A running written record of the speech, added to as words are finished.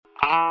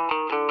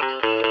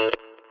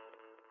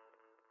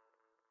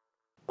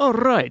All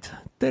right.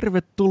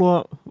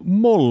 Tervetuloa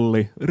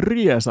Molli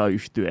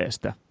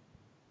Riesa-yhtyeestä.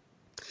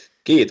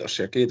 Kiitos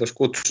ja kiitos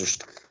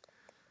kutsusta.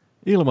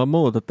 Ilman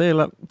muuta.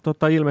 Teillä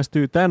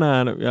ilmestyy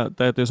tänään, ja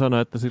täytyy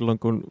sanoa, että silloin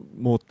kun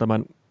muut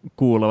tämän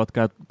kuulevat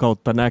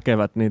kautta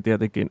näkevät, niin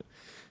tietenkin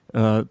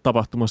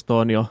tapahtumasta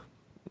on jo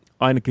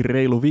ainakin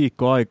reilu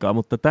viikko aikaa,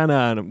 mutta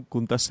tänään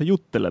kun tässä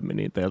juttelemme,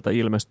 niin teiltä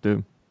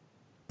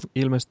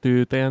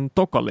ilmestyy teidän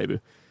tokalevy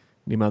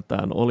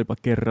nimeltään Olipa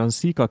kerran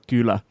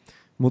Sikakylä.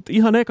 Mutta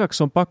ihan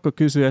ekaksi on pakko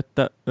kysyä,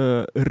 että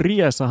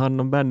Riesahan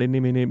on bändin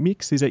nimi, niin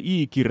miksi se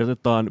I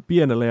kirjoitetaan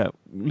pienellä ja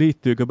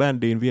liittyykö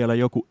bändiin vielä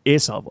joku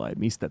Esa vai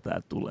mistä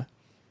tämä tulee?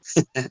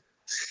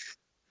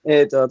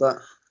 Ei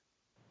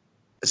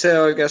se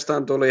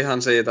oikeastaan tuli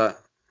ihan siitä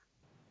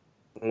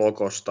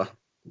logosta,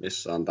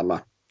 missä on tämä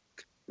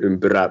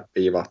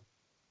ympyräviiva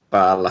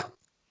päällä.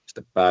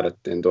 Sitten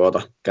päädyttiin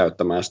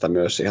käyttämään sitä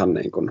myös ihan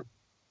niin kuin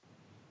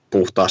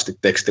puhtaasti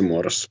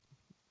tekstimuodossa.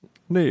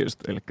 Niin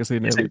just, eli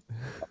siinä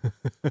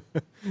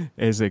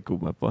ei se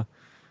kummempaa.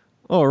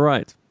 All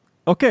right.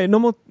 Okei, no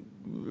mutta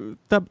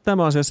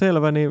tämä asia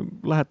selvä, niin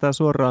lähdetään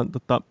suoraan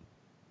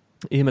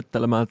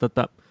ihmettelemään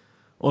tätä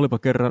Olipa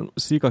kerran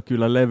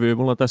Sikakylä-levyä.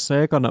 Mulla on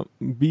tässä ekana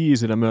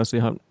biisinä myös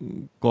ihan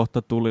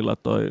kohta tulilla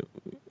toi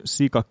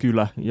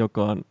Sikakylä,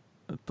 joka on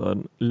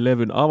ton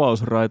levyn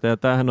avausraita, ja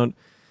tämähän on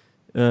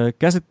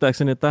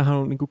käsittääkseni, tämähän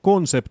on niinku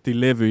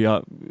konseptilevy,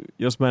 ja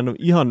jos mä en ole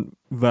ihan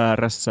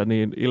väärässä,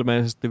 niin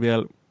ilmeisesti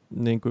vielä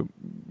niin kuin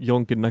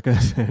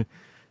jonkinnäköiseen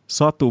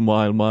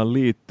satumaailmaan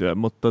liittyen,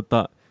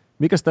 mutta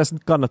mikäs tässä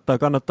nyt kannattaa?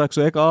 Kannattaako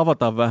se eka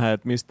avata vähän,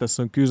 että mistä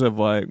tässä on kyse,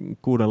 vai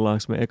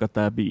kuunnellaanko me eka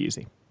tää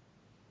biisi?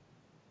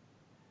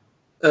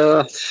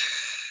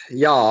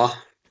 Jaa,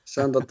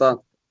 se on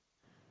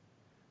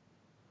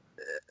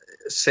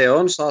se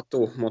on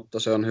satu, mutta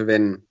se on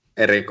hyvin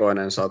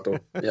erikoinen satu,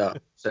 ja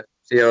se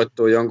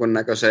sijoittuu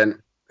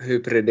jonkunnäköiseen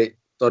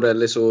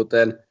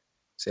hybriditodellisuuteen.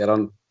 Siellä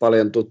on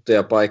paljon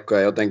tuttuja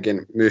paikkoja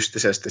jotenkin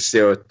mystisesti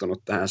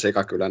sijoittunut tähän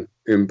Sikakylän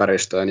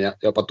ympäristöön ja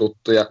jopa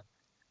tuttuja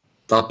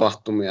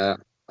tapahtumia ja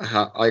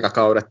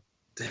aikakaudet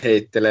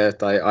heittelee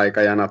tai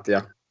aikajanat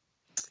ja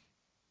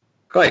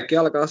kaikki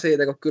alkaa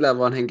siitä, kun kylän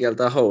vanhin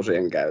kieltää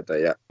housujen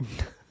käytön ja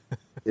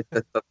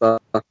sitten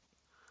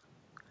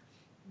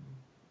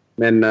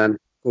mennään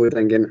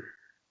kuitenkin,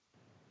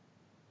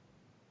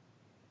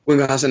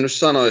 kuinkahan se nyt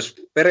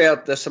sanoisi,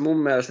 periaatteessa mun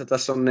mielestä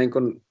tässä on niin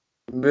kuin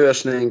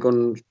myös niin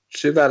kuin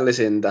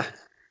syvällisintä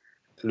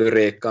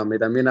lyriikkaa,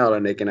 mitä minä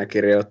olen ikinä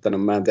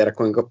kirjoittanut. Mä en tiedä,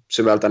 kuinka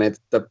syvältä niitä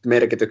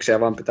merkityksiä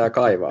vaan pitää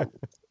kaivaa.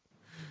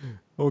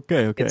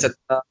 Okei. Itse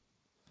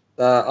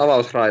tämä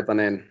avausraita,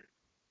 niin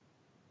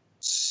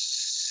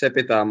se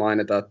pitää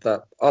mainita,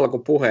 että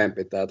alkupuheen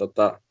pitää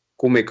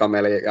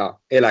Kumikameli ja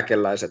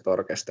Eläkeläiset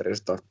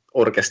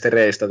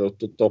orkestereista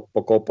tuttu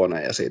Toppo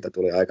Koponen, ja siitä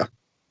tuli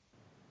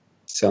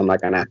se on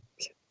aika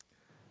nättiä.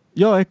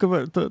 Joo, eikö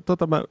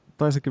mä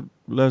taisinkin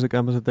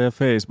löysikään sen teidän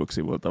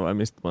Facebook-sivulta vai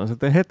mistä mä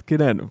sanoin,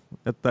 hetkinen,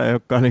 että ei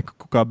olekaan niin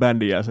kukaan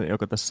bändin jäsen,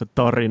 joka tässä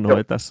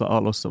tarinoi tässä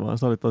alussa, vaan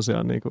se oli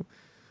tosiaan niin kuin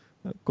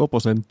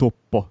Koposen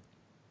Toppo.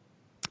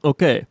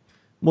 Okei,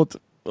 mutta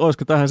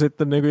olisiko tähän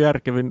sitten niin kuin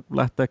järkevin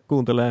lähteä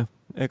kuuntelemaan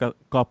eka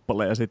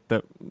kappale ja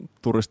sitten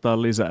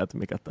turistaa lisää, että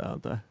mikä tää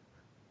on tää.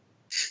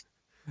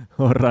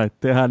 All right,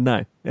 tehdään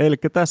näin. Eli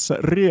tässä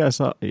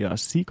Riesa ja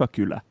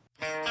Sikakylä.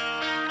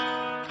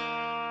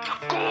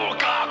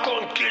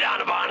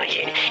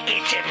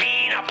 Itse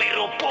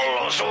viinapiru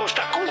pullon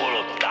suusta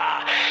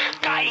kuuluttaa.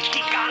 Kaikki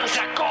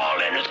kansa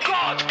koolle nyt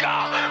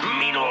kootkaa.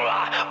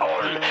 Minulla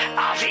on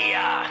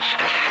asiaa.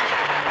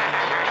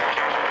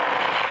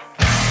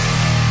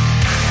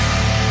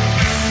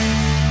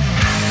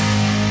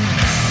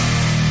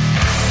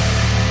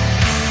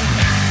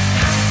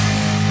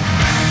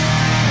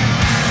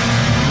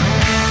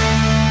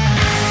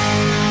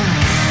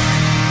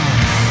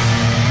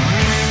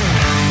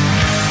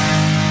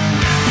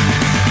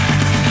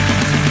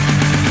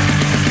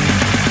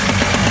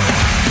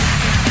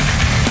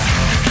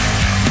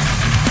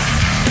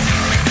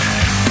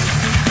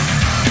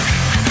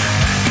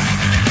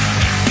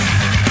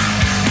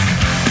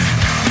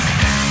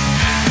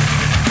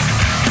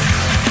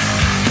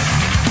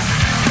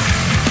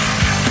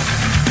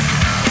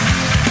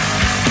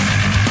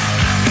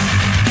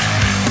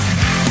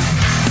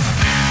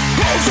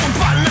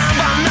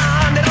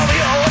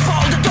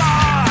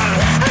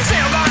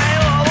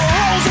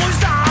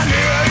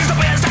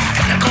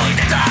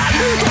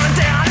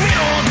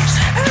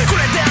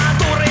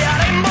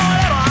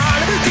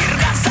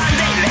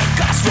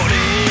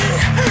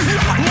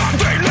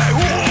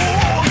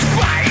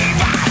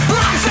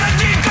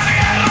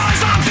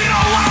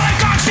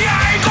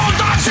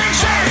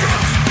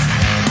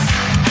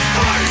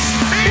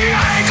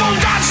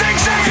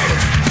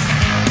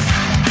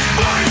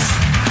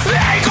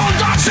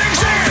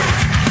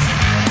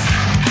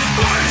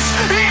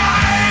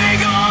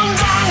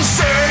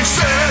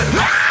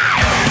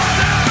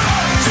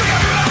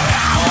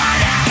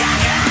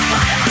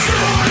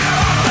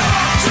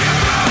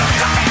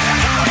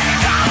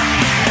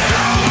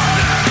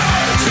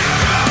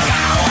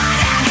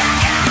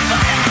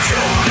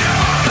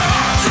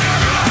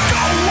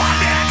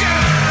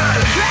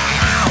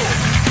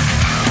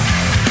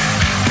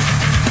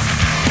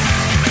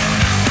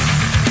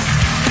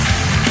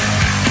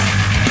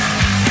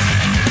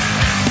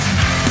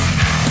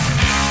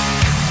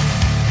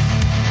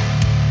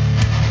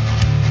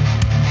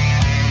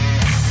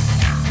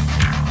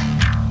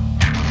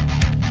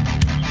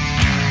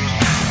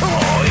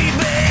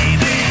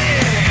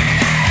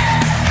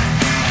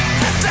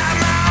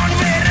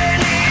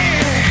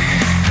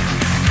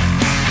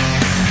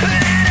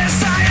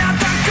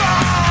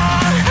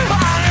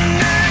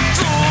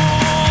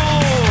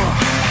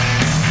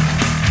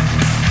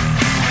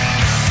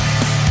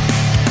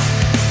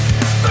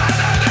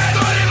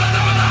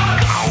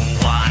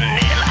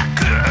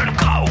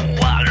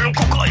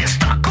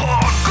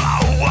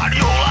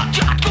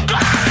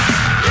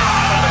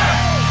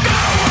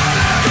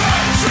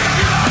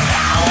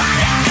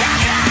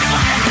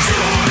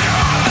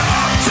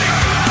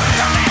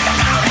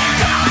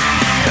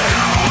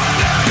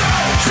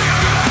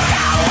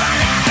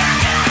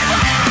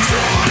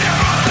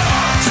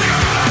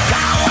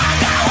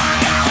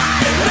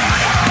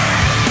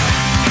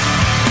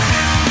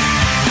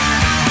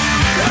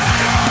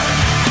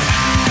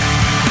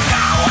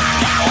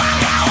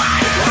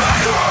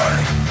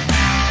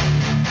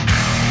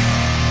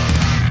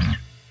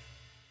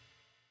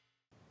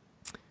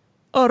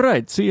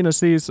 Alright, siinä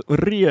siis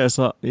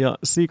Riesa ja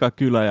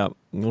Sikakylä ja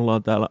mulla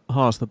on täällä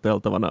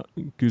haastateltavana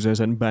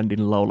kyseisen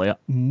bändin laulaja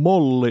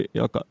Molli,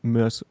 joka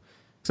myös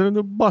se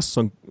nyt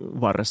basson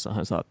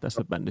varressahan saat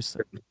tässä bändissä.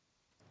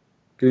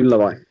 Kyllä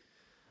vain.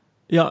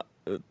 Ja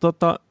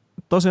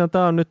tosiaan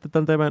tämä on nyt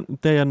tämän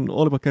teidän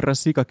Olipa kerran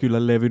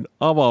Sikakylä-levyn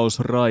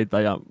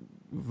avausraita ja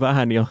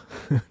vähän jo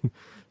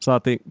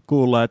saatiin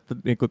kuulla, että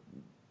niinku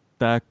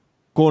tämä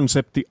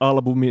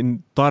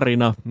konseptialbumin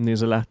tarina, niin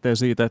se lähtee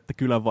siitä, että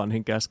kylän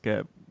vanhin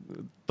käskee,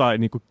 tai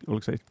niinku,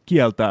 oliko se,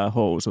 kieltää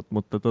housut,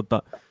 mutta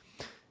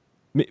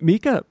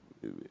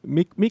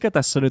mikä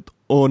tässä nyt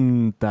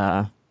on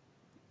tämä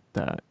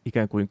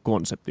ikään kuin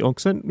konsepti? Onko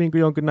se niinku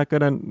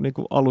jonkinnäköinen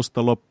niinku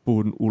alusta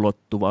loppuun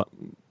ulottuva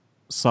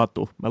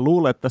satu? Mä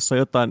luulen, että tässä on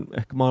jotain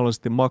ehkä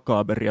mahdollisesti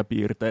makaaberia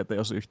piirteitä,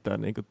 jos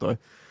yhtään niinku toi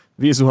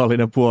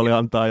visuaalinen puoli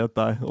antaa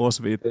jotain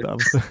osviittaa.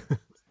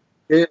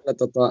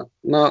 Kyllä,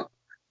 no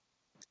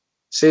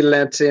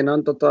silleen, että siinä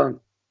on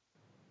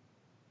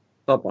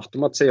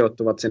tapahtumat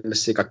sijoittuvat sinne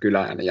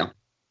Sikakylään ja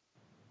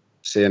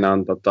siinä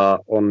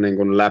on niin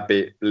kuin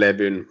läpi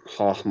levyn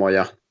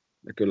hahmoja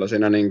ja kyllä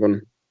siinä niin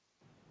kuin,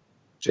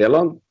 siellä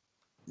on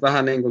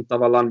vähän niin kuin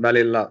tavallaan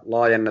välillä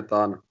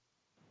laajennetaan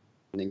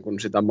niin kuin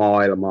sitä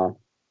maailmaa,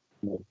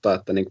 mutta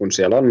että niin kuin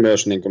siellä on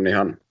myös niin kuin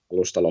ihan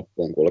alusta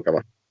loppuun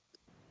kulkeva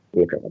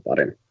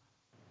tarina.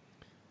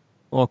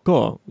 Ok.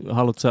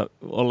 Haluatko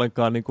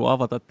ollenkaan niin kuin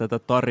avata tätä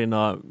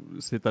tarinaa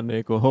sitä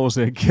niin kuin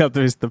housien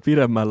kieltämistä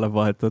pidemmällä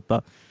vai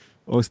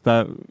onko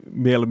tämä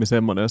mieluummin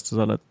semmoinen, josta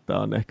sanot, että tämä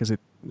on ehkä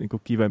sit, niin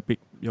kuin kivempi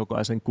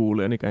jokaisen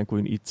kuulijan ikään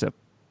kuin itse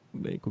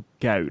niin kuin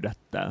käydä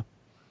tämä?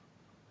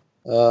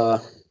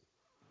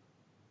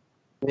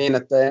 Niin,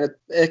 että ei nyt,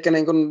 ehkä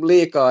niin kuin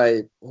liikaa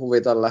ei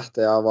huvita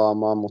lähteä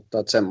avaamaan, mutta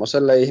että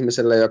semmoiselle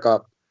ihmiselle,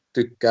 joka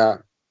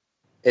tykkää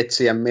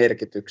etsiä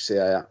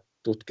merkityksiä ja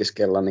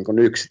tutkiskella niin kuin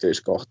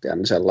yksityiskohtia,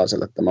 niin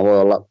sellaiselle tämä voi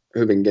olla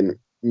hyvinkin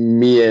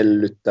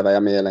miellyttävä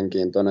ja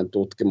mielenkiintoinen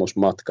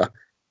tutkimusmatka.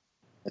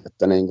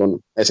 Että niin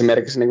kuin,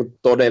 esimerkiksi niin kuin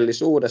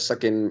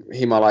todellisuudessakin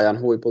Himalajan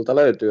huipulta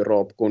löytyy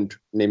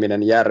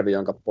Ropkund-niminen järvi,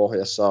 jonka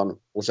pohjassa on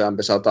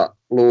useampi 100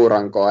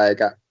 luurankoa,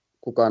 eikä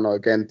kukaan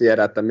oikein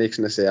tiedä, että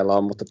miksi ne siellä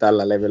on, mutta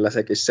tällä levyllä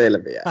sekin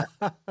selviää,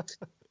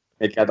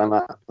 mikä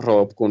tämä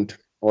Ropkund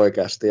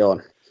oikeasti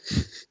on.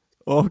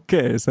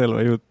 Okei,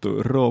 selvä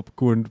juttu.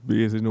 Ropkund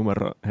biisi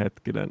numero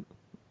hetkinen.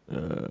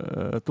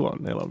 Tuo on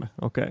 4.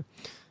 Okei.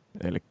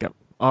 Elikkä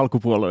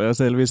alkupuolella jo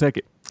selvii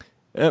sekin.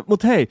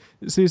 Mutta hei,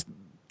 siis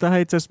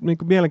tähän itse asiassa niin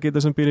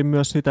mielenkiintoisen pidin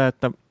myös sitä,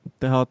 että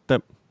tehän olette,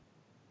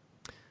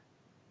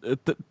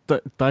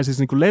 tai siis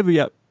niin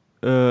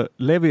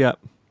levyjä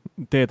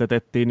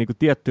teetätettiin niin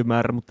tietty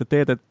määrä, mutta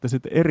teetätte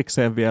sitten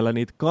erikseen vielä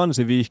niitä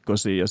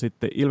kansivihkosia, ja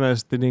sitten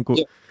ilmeisesti niin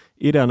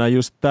ideana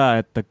just tämä,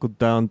 että kun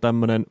tämä on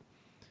tämmöinen,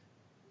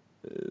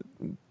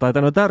 tai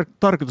tämä on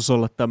tarkoitus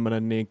olla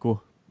tämmöinen niin kuin,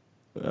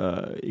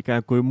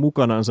 ikään kuin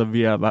mukanansa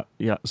vievä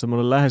ja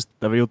semmoinen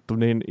lähestyttävä juttu,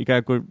 niin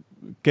ikään kuin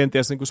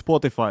kenties niin kuin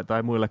Spotify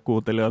tai muille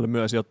kuuntelijoille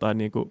myös jotain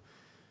niin kuin,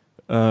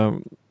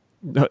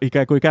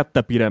 ikään kuin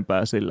kättä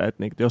pidempää sille,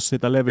 että niin, jos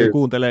sitä levyä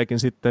kuunteleekin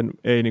sitten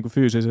ei niin kuin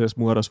fyysisessä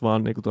muodossa,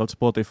 vaan niin kuin tuolta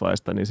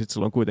Spotifysta, niin sitten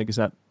silloin kuitenkin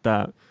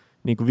tämä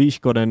niin kuin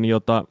vihkonen,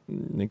 jota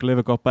niin kuin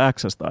Levykauppa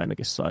X:stä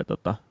ainakin sai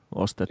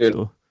ostettua.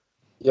 Kyllä.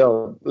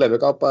 Joo,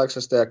 Levykauppa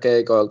X:stä ja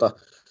keikoilta.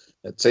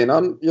 Et siinä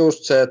on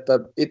just se, että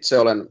itse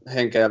olen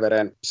henken ja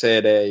veren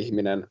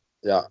CD-ihminen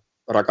ja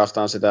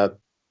rakastan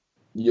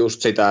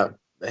just sitä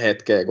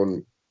hetkeä,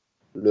 kun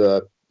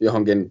lyö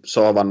johonkin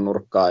sohvan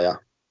nurkkaan ja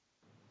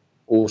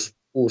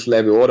uusi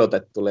levy,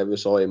 odotettu levy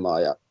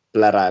soimaan ja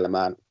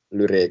pläräilemään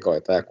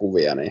lyriikoita ja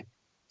kuvia, niin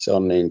se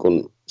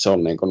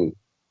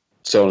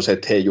on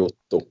se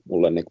juttu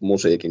mulle niin kuin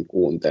musiikin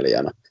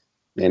kuuntelijana.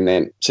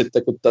 Niin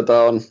sitten kun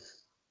tätä on,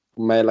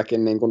 kun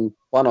meilläkin niin kuin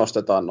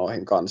panostetaan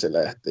noihin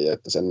kansilehtiin,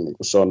 että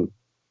se on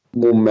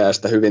mun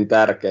mielestä hyvin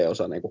tärkeä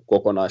osa niin kuin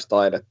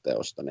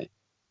kokonaistaideteosta, niin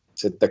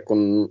sitten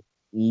kun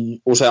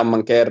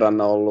useamman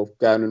kerran on ollut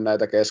käynyt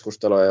näitä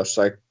keskusteluja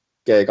jossain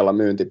keikalla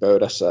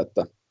myyntipöydässä,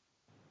 että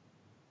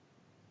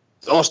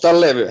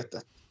ostan levyä,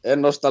 että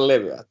en osta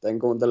levyä, että en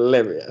kuuntele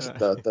levyä.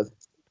 Sitten, että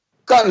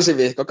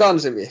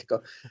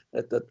kansivihko,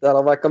 että täällä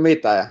on vaikka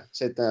mitä. Ja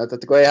sitten,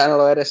 että kun ei hän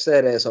ole edes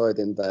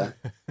CD-soitinta. Ja,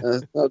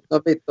 no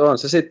vittu, on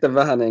se sitten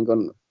vähän niin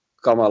kuin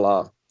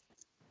kamalaa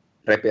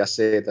repiä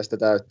siitä sitä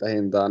täyttä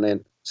hintaa.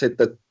 Niin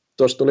sitten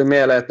tuossa tuli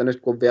mieleen, että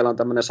nyt kun vielä on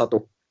tämmöinen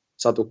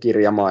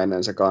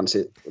satukirjamainen se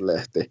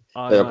kansilehti,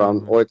 joka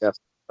on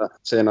oikeasti,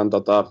 siinä on,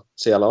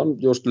 siellä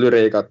on just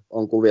lyriikat,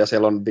 on kuvia,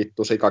 siellä on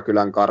vittu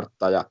Sikakylän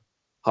kartta ja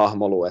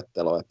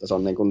hahmoluettelo, että se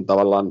on niin kuin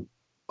tavallaan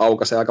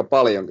aukaisee aika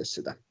paljonkin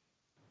sitä.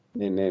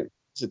 Niin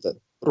sitten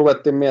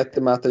ruvettiin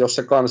miettimään, että jos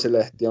se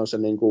kansilehti on se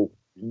niin kuin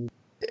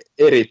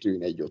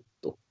erityinen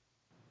juttu,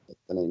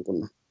 että niin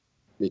kuin,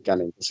 mikä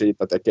niin kuin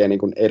siitä tekee niin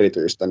kuin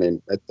erityistä,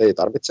 niin että ei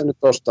tarvitse nyt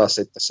ostaa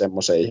sitten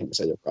semmoisen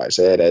ihmisen, joka ei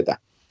CD:tä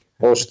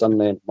osta,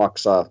 niin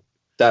maksaa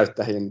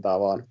täyttä hintaa,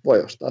 vaan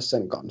voi ostaa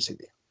sen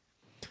kansivia.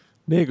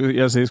 Niin,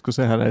 ja siis kun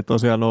sehän ei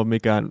tosiaan ole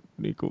mikään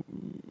niinku,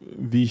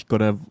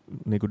 vihkonen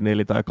niinku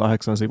 4 tai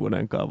 8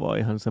 sivunenkaan, vaan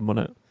ihan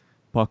semmoinen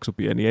paksu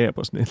pieni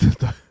epos, niin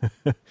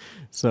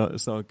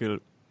se on kyllä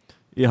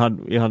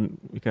ihan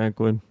ikään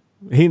kuin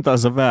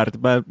hintansa väärti.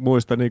 Mä en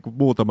muista niinku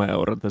muutama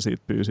euron, että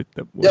siitä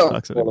pyysitte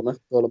muistaakseni.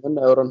 Joo,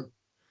 3 euron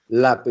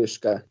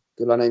läpyskä.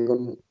 Kyllä,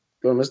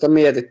 kyllä me sitä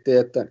mietittiin,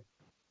 että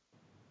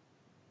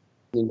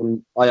niin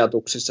kuin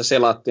ajatuksissa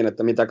selattiin,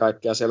 että mitä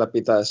kaikkea siellä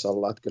pitäisi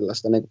olla. Että kyllä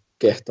sitä niin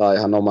kehtaa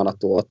ihan omana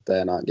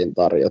tuotteenaankin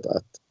tarjota.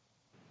 Että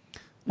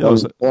Joo,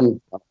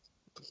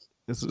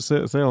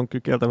 se on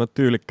kyllä kieltämättä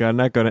tyylikkään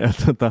näköinen. Ja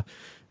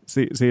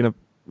siinä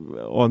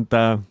on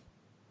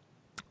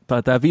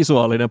tämä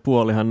visuaalinen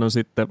puolihan on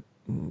sitten,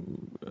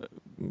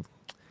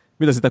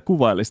 mitä sitä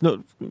kuvailisi? No,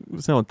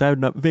 se on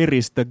täynnä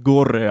veristä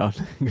gorea,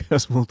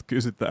 jos multa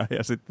kysytään.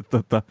 Ja sitten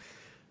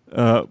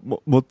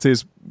mutta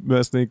siis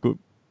myös niinku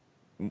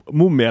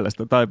mun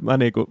mielestä, tai mä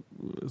niinku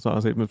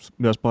saan siitä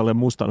myös paljon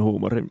mustan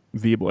huumorin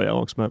viivoja,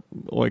 onko mä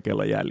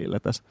oikealla jäljellä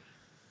tässä?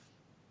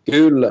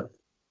 Kyllä,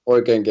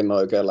 oikeinkin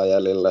oikealla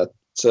jäljellä.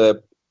 Se,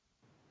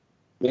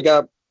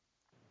 mikä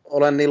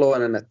olen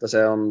iloinen, että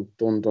se on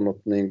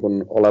tuntunut niin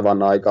kuin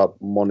olevan aika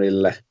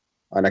monille,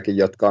 ainakin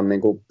jotka on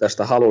niin kuin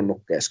tästä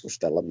halunnut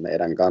keskustella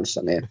meidän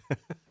kanssa, niin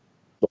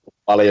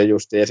paljon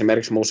just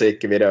esimerkiksi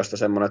musiikkivideosta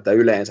semmoinen, että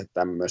yleensä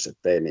tämmöiset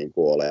ei niin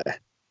kuin ole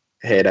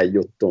heidän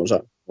juttuunsa,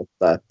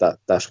 mutta että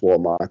tässä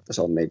huomaa, että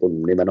se on niin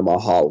kuin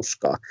nimenomaan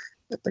hauskaa,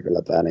 että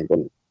kyllä tämä niin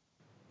kuin,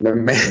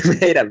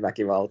 meidän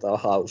väkivalta on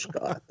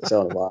hauskaa, että se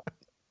on vaan,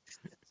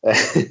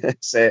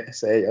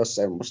 se ei ole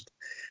semmoista.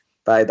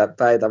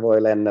 Päitä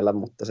voi lennellä,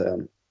 mutta se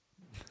on,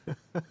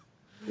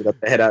 mitä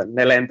tehdä,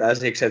 ne lentää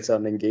siksi, että se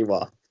on niin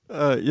kivaa.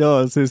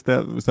 Joo, siis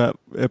sä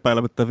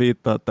epäilemättä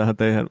viittaat tähän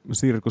teidän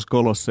Circus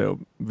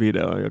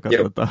Colosseum-videoon,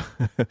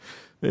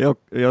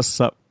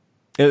 jossa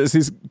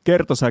siis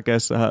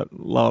kertosäkeessähän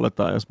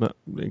lauletaan, jos mä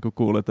niin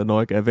kuulen, että no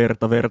oikein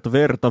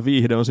verta,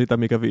 viihde on sitä,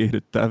 mikä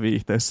viihdyttää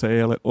viihteessä,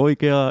 ei ole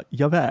oikeaa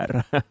ja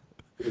väärää.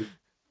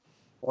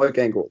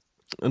 Oikein kuuluu.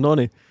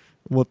 Noniin,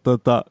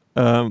 mutta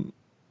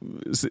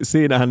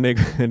siinähän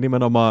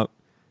nimenomaan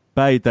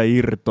päitä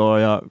irtoaa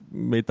ja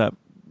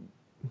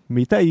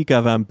mitä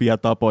ikävämpiä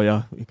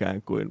tapoja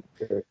ikään kuin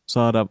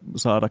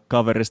saada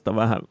kaverista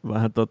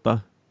vähän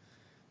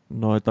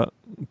noita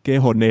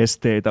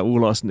kehonesteitä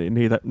ulos, niin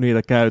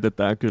niitä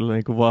käytetään kyllä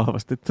niin kuin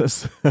vahvasti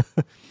tässä.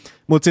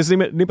 Mutta siis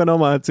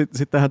nimenomaan, että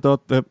sittenhän te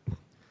olette,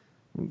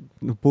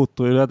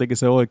 puuttuu jotenkin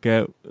se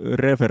oikea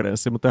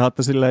referenssi, mutta te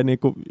olette silleen niin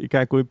kuin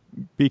ikään kuin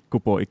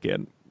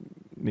pikkupoikien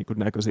niin kuin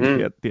näköisiä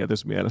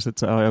tietyssä mielessä, että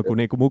se on joku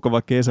niin kuin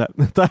mukava kesä,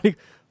 tai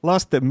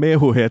lasten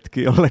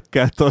mehuhetki, jolle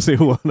käy tosi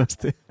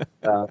huonosti.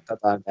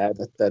 Tätä on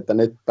käytetty, että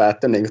nyt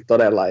päättyi niin kuin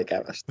todella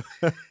ikävästi.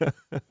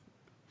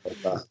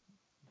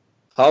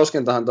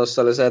 Hauskintahan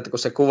tuossa oli se, että kun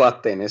se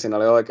kuvattiin, niin siinä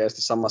oli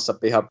oikeasti samassa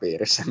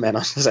pihapiirissä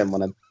menossa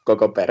semmoinen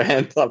koko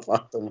perheen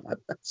tapahtuma.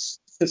 Että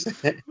se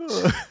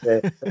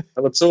ei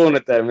ollut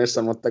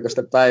suunnitelmissa, mutta kun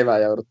sitä päivää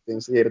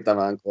jouduttiin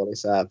siirtämään, kun oli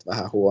säät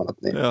vähän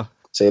huonot, niin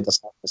siitä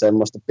saatiin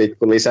semmoista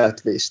pikku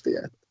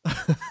lisätvistiä.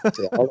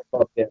 Siellä oli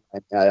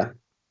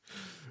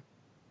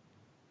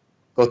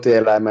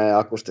kotieläimeen ja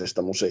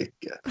akustista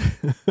musiikkia.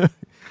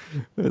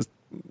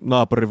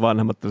 Naapurin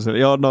vanhemmat,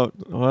 joo,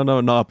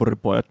 no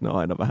naapuripojat, ne on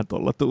aina vähän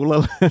tuolla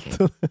tuulella.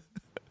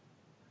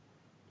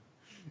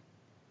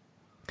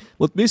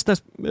 Mutta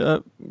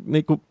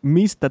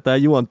mistä tämä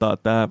juontaa?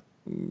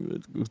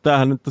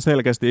 Tämähän nyt on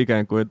selkeästi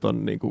ikään kuin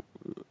ton niinku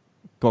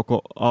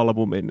koko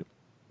albumin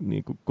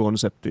niinku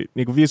konsepti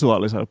niinku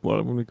visuaalisella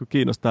puolella. Niinku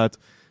kiinnostaa, että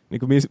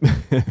niinku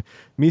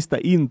mistä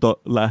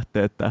into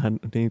lähtee tähän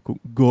niinku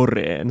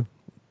goreen?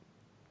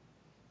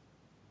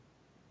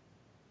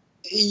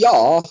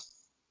 Joo.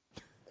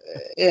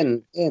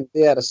 En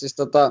tiedä, siis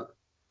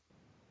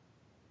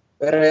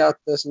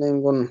periaatteessa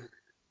niin kuin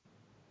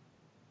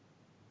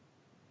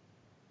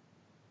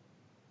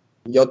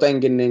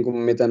jotenkin niin kuin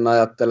miten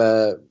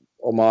ajattelee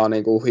omaa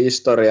niin kuin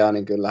historiaa,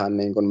 niin kyllähän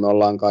niin kuin me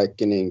ollaan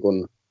kaikki niin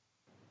kuin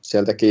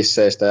sieltä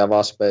kisseistä ja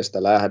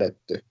vaspeista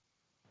lähdetty,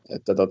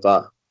 että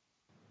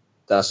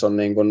tässä on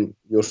niin kuin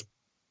just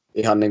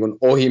ihan niin kuin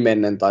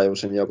ohimennen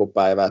tajusin joku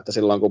päivä, että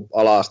silloin kun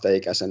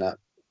ala-asteikäisenä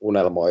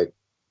unelmoi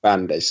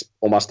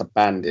omasta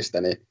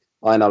bändistä, niin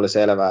aina oli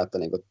selvää, että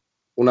niinku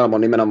unelma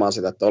on nimenomaan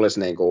sitä, että olisi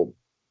niinku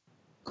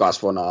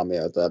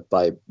kasvonaamioita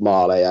tai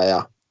maaleja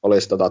ja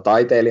olisi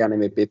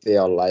taiteilijanimi piti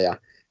olla ja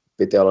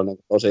piti olla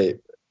niinku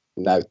tosi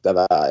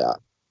näyttävää ja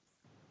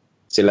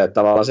sille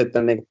tavalla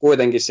sitten niinku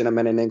kuitenkin siinä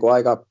meni niinku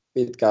aika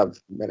pitkään,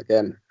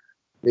 melkein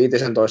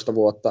 15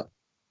 vuotta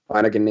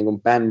ainakin niinku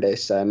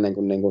bändeissä ennen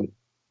kuin niinku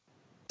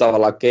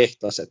tavallaan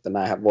kehtasi, että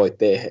näinhän voi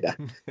tehdä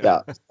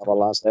ja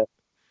tavallaan se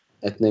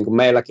että niin kuin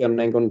meilläkin on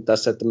niin kuin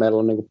tässä, että meillä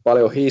on niin kuin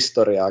paljon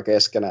historiaa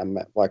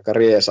keskenämme, vaikka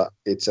Riesa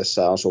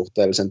itsessään on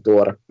suhteellisen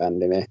tuore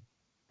bändi, niin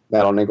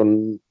meillä on niin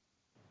kuin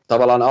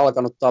tavallaan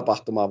alkanut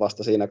tapahtumaan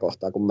vasta siinä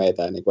kohtaa, kun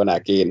meitä ei niin kuin enää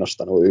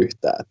kiinnostanut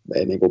yhtään, että me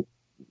ei niin kuin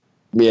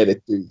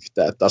mietitty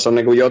yhtään. Että tässä on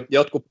niin kuin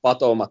jotkut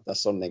patomat,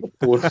 tässä on niin kuin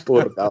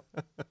purkaa.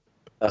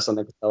 Tässä on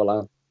niin kuin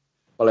tavallaan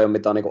paljon,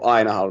 mitä on niin kuin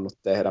aina halunnut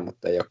tehdä,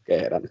 mutta ei ole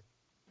kehdannut.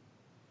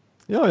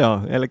 Joo,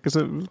 eli se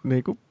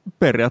niinku,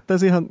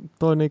 periaatteessa ihan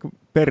toi niinku,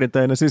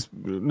 perinteinen, siis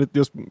nyt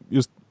jos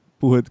just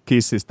puhuit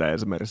Kissistä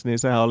esimerkiksi, niin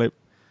sehän oli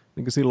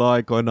niinku, silloin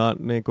aikoinaan,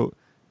 niinku,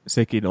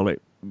 sekin oli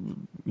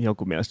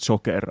jonkun mielestä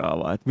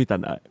shokeraavaa, että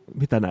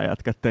mitä nämä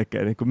jätkät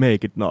tekee, niinku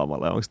meikit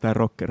naamalle, onko tämä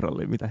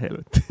rock'n'rolli, mitä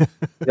helvettiä.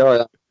 Joo,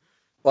 ja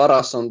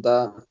paras on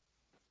tämä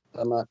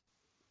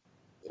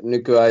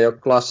nykyään jo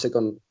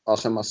klassikon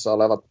asemassa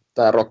oleva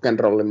tämä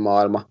rock'n'rollin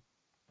maailma,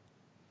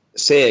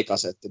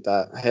 C-kasetti,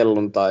 tämä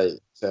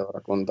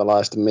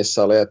helluntai-seurakuntalaisten,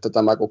 missä oli, että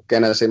tämä kun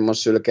Kenen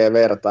Simmons sylkee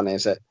verta, niin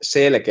se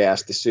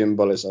selkeästi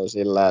symbolisoi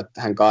sillä,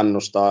 että hän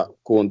kannustaa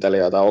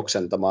kuuntelijoita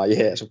oksentamaan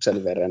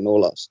Jeesuksen veren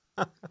ulos.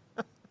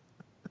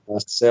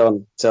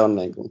 Se on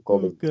niin kuin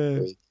kovin.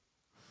 Okay.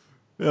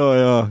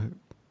 Joo.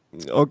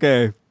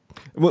 Okei.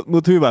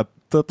 Mut hyvä.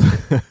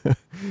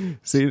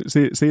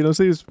 Siinä on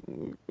siis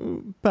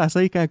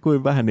päässä ikään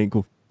kuin vähän niin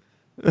kuin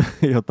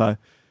jotain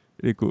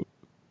niin kuin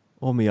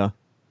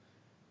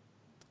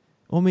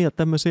omia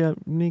tämmöisiä,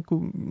 niin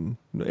kuin,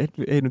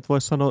 ei nyt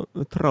voi sanoa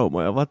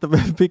traumoja, vaan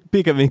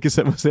pikemminkin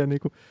semmoisia niin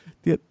kuin,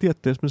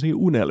 tiettyjä semmoisia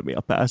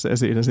unelmia pääsee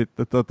siinä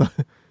sitten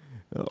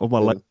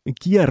omalla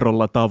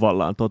kierrolla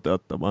tavallaan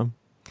toteuttamaan.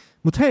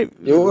 Mut hei,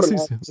 juuri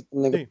siis,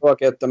 sitten niin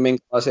tuokin, että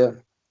minkälaisia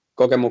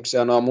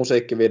kokemuksia nuo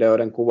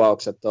musiikkivideoiden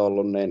kuvaukset on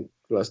ollut, niin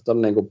kyllä sitten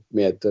on niin kuin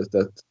miettinyt,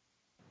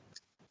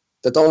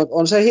 että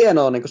on se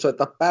hienoa niin kuin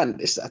soittaa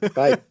bändissä,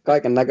 että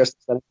kaiken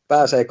näköistä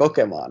pääsee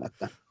kokemaan,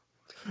 että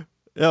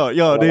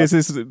Joo, niin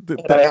siis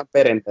ihan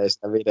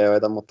perinteistä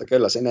videoita, mutta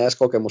kyllä siinä edes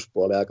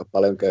kokemuspuoli aika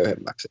paljon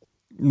köyhemmäksi.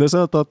 No se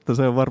on totta,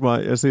 se on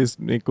varmaan, ja siis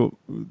niinku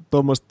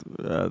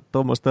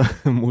tuommoista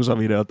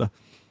musavideota,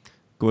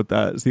 kuin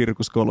tämä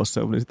Circus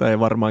Colosseum, niin sitä ei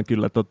varmaan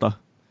kyllä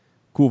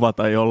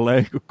kuvata,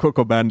 jollei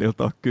koko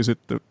bändiltä ole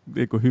kysytty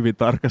niinku hyvin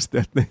tarkasti,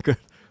 että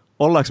niinku,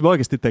 ollaanko me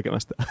oikeasti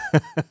tekemästä?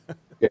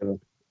 Kyllä.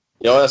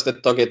 Joo, ja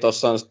sitten toki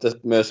tuossa on sitten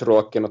myös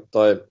ruokkinut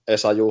toi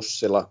Esa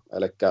Jussila,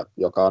 eli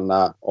joka on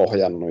nämä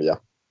ohjannut ja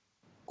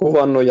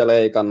kuvannut ja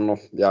leikannut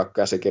ja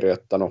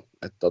käsikirjoittanut.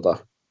 Että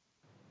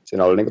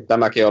siinä oli, niin kuin,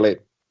 tämäkin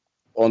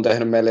on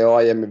tehnyt meille jo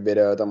aiemmin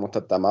videoita,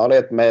 mutta tämä oli,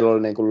 että meillä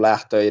oli niin kuin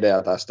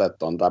lähtöidea tästä,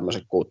 että on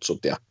tämmöiset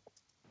kutsut ja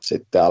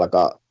sitten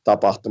alkaa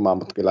tapahtumaan,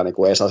 mutta kyllä niin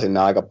kuin Esa sinne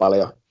aika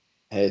paljon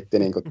heitti,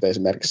 niin kuin, että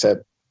esimerkiksi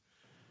se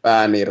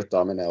pään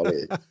irtoaminen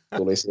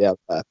tuli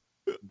sieltä, että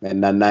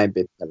mennään näin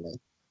pitkälle.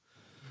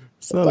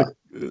 Se oli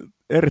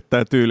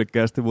erittäin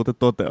tyylikkäästi muuten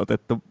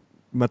toteutettu.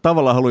 Mä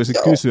tavallaan haluaisin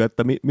kysyä,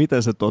 että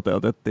miten se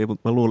toteutettiin,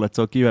 mutta mä luulen, että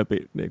se on kivempi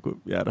niin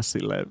kuin jäädä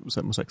silleen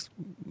semmoiseksi.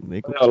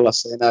 Niin kuin... Olla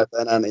se ei näytä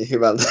enää niin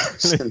hyvältä.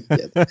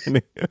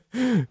 Niin.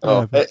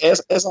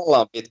 Esalla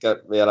on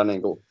pitkä vielä,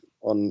 niin kuin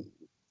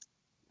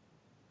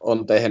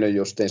on tehnyt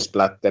justiin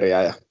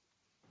splatteria ja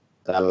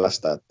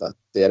tällaista, että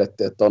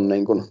tiedettiin, että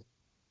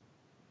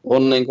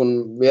on niin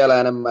kuin vielä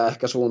enemmän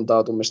ehkä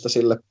suuntautumista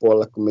sille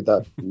puolelle, kuin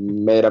mitä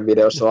meidän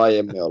videossa on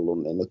aiemmin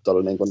ollut, niin nyt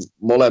oli niin kuin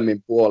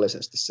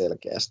molemminpuolisesti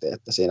selkeästi,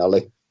 että siinä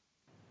oli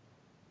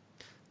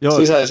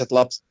sisäiset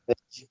lapset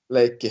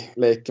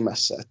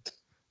leikkimässä. Että.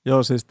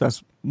 Joo, siis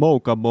tässä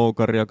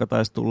Moukari, joka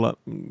taisi tulla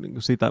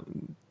niin sitä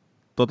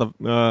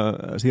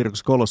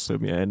Circus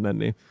Colosseumia ennen,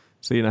 niin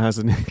siinähän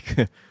se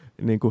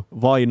niin kuin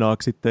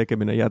vainaaksi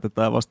tekeminen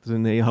jätetään vasta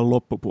sinne ihan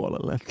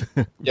loppupuolelle.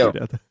 Joo.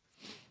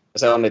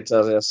 Se on itse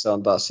asiassa, se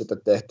on taas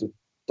sitten tehty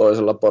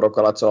toisella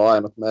porukalla, että se on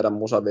ainut meidän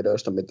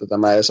musavideoista, mitä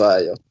tämä Esa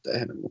ei ole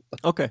tehnyt.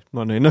 Okei,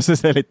 no niin, no se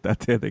selittää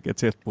tietenkin, että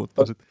sieltä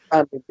puuttuu sitten.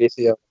 Bändin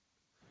visio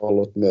on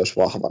ollut myös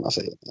vahvana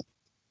siinä.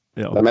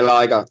 Joo. Meillä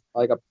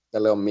aika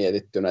pitkälle on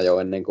mietittynä jo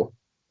ennen kuin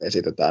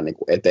esitetään niin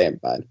kuin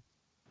eteenpäin.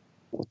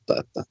 Mutta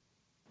että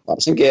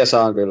varsinkin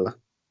Esa on kyllä,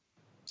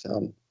 se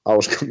on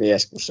hauska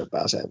mies, kun se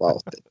pääsee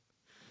vauhtiin.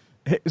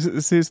 Hei,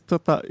 siis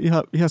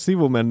ihan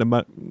sivumennen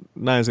mä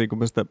näin siinä, kun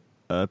mä sitä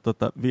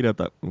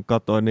videota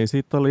katoin, niin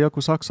siitä oli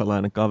joku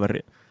saksalainen kaveri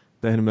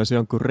tehnyt myös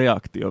jonkun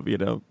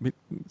reaktiovideo.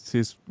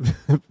 Siis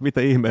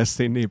mitä ihmeessä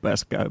siinä niin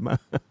pääsi käymään?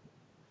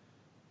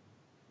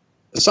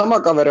 Sama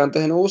kaveri on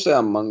tehnyt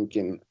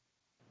useammankin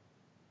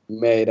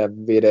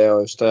meidän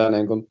videoista ja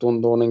niin kuin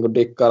tuntuu niin kuin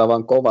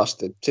dikkailevan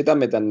kovasti. Sitä,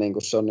 miten niin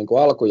kuin se on niin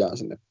kuin alkujaan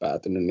sinne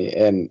päätynyt, niin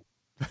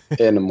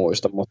en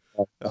muista,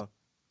 mutta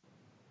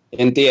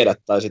en tiedä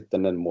tai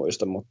sitten en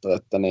muista, mutta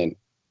että niin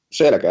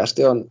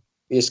selkeästi on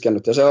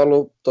iskenyt ja se on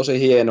ollut tosi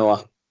hienoa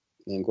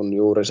niin kuin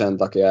juuri sen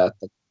takia,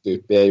 että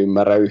tyyppi ei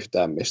ymmärrä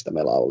yhtään, mistä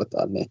me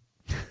lauletaan. Niin.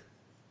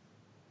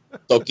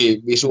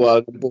 Toki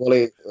visuaalinen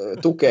puoli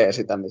tukee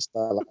sitä, mistä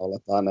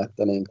lauletaan,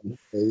 että niin kuin,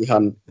 ei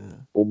ihan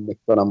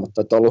ummikkona,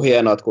 mutta on ollut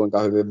hienoa, että kuinka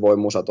hyvin voi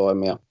musa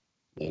toimia,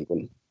 niin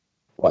kuin,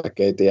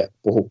 vaikka ei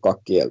puhukaan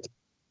kieltä.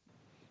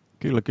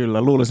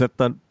 Kyllä. Luulisin,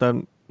 että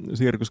tämän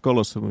Circus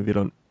Colosseumin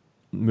videon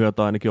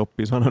myötä ainakin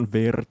oppii sanan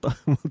verta,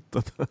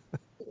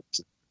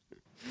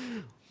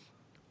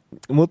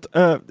 mutta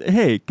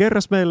hei,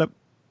 kerras meille,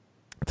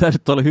 tämä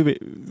nyt oli hyvin,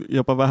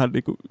 jopa vähän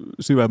niin kuin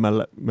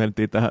syvemmälle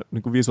mentiin tähän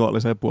niin kuin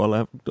visuaaliseen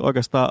puoleen.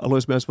 Oikeastaan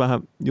haluaisin myös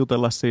vähän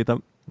jutella siitä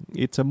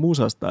itse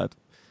musasta, että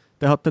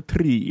te olette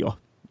trio,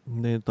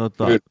 niin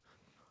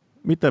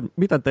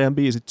miten teidän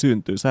biisit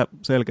syntyy? Sä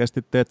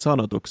selkeästi teet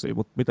sanotuksia,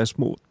 mutta mitäs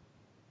muut?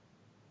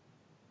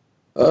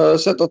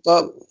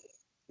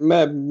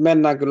 Me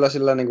mennään kyllä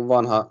sillä niin kuin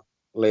vanha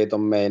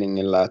liiton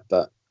meiningillä,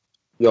 että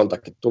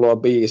joltakin tulee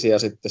biisi ja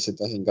sitten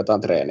sitä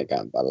hinkataan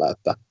treenikämpällä.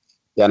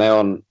 Ja ne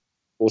on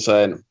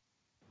usein,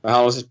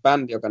 mehän on siis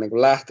bändi, joka niin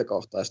kuin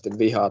lähtökohtaisesti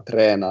vihaa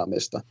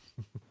treenaamista,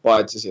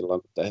 paitsi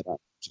silloin, kun tehdään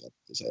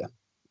biisejä.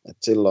 Et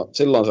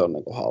silloin se on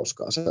niin kuin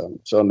hauskaa.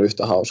 Se on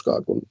yhtä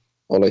hauskaa kuin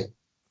oli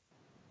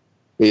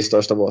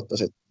 15 vuotta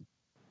sitten.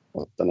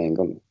 Mutta niin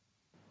kuin,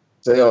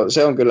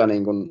 se on kyllä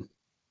niin kuin,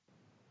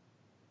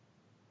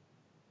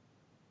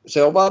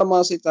 se on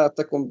varmaan sitä,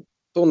 että kun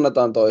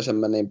tunnetaan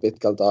toisemme niin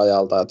pitkältä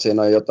ajalta, että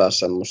siinä on jotain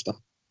semmoista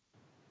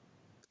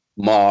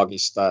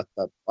maagista,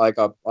 että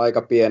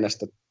aika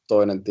pienestä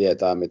toinen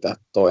tietää, mitä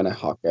toinen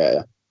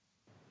hakee.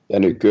 Ja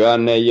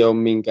nykyään ei ole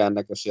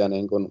minkäännäköisiä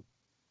niin kuin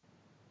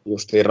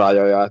justiin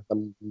rajoja, että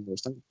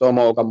muistan, kun tuo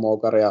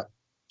Moukaria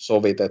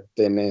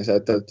sovitettiin, niin se,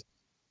 että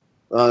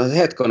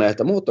hetkonen,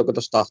 että muuttuuko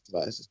tuossa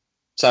tahtoväisesti?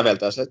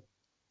 Säveltää se, että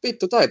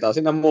vittu taitaa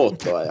sinne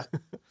muuttua. Ja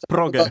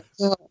Proge.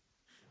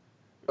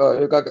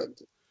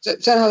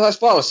 Senhän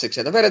saisi valssiksi,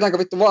 että vedetäänkö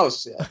vittu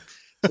valssia?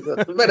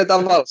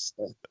 Vedetään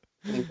valssia.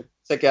 Niin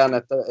sekään,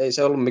 että ei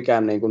se ollut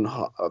mikään niin kuin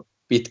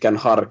pitkän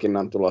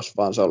harkinnan tulos,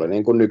 vaan se oli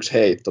niin kuin yksi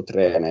heitto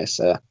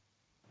treeneissä. Ja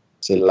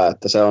sillä,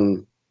 että se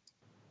on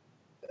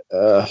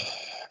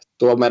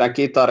tuo meidän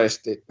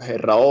kitaristi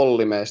herra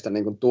Olli meistä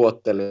niin kuin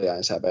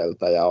tuottelijain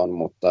säveltäjä on,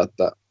 mutta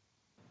että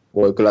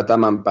voi kyllä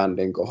tämän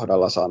bändin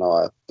kohdalla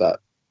sanoa, että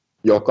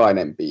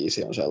jokainen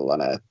biisi on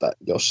sellainen, että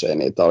jos ei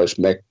niitä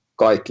olisi me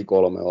kaikki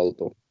kolme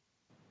oltu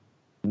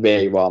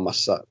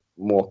veivaamassa,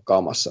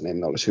 muokkaamassa, niin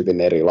ne olisi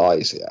hyvin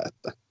erilaisia.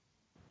 Että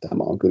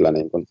tämä on kyllä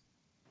niin kuin,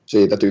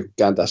 siitä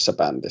tykkään tässä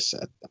bändissä,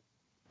 että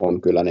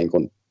on kyllä niin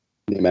kuin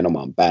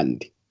nimenomaan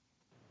bändi.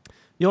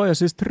 Joo, ja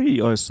siis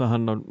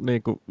trioissahan on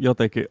niin kuin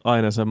jotenkin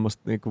aina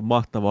semmoista niin kuin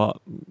mahtavaa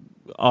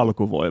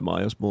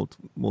alkuvoimaa, jos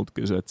muut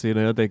kysyy. Että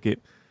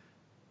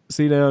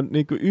siinä ei ole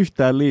niin kuin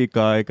yhtään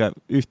liikaa eikä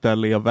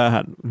yhtään liian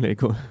vähän niin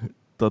kuin,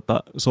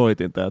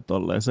 soitinta ja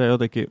tolleen. Se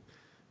jotenkin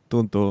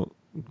tuntuu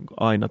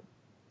aina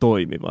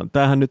toimivan.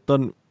 Tämähän nyt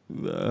on,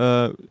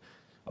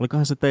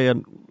 olikohan se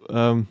teidän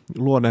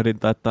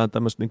luonnehdinta, että tämä on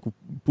tämmöistä niin kuin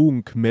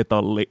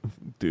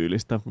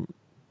punk-metalli-tyylistä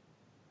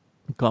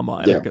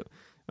kamaa. Eli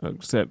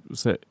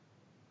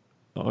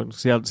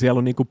siellä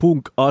on niin kuin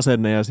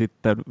punk-asenne ja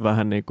sitten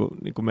vähän niin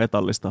kuin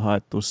metallista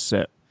haettu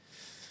se,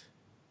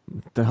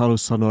 en halua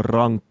sanoa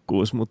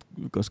rankkuus,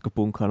 koska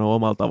punkhan on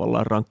omalla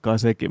tavallaan rankkaa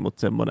sekin,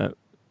 mutta semmoinen,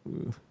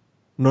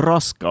 no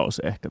raskaus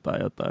ehkä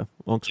tai jotain.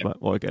 Onko mä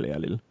oikein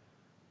jäljellä?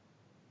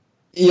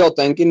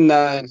 Jotenkin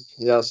näin.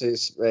 Ja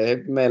siis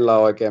ei meillä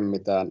ole oikein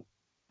mitään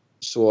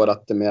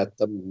suodattimia,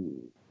 että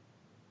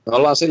me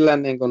ollaan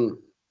silleen niin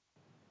kuin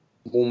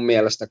mun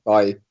mielestä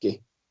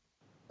kaikki,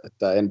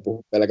 että en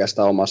puhu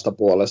pelkästään omasta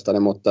puolestani,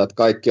 mutta että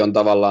kaikki on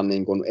tavallaan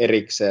niin kuin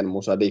erikseen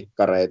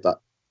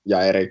musadikkareita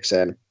ja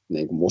erikseen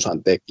niin kuin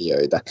musan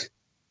tekijöitä.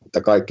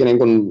 Että kaikki niin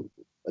kuin,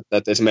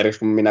 että esimerkiksi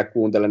kun minä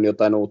kuuntelen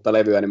jotain uutta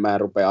levyä, niin mä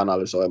en rupea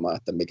analysoimaan,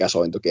 että mikä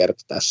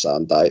sointukierto tässä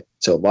on, tai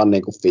se on vaan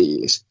niin kuin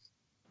fiilis.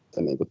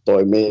 Että niin kuin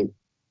toimii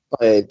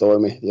tai ei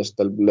toimi, ja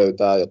sitten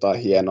löytää jotain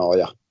hienoa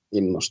ja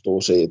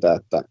innostuu siitä,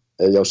 että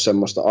ei ole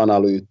semmoista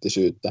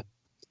analyyttisyyttä,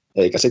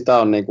 eikä sitä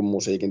ole niin kuin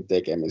musiikin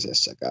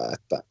tekemisessäkään,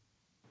 että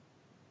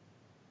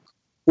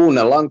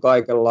kuunnellaan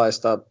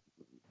kaikenlaista,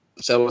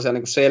 sellaisia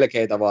niin kuin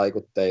selkeitä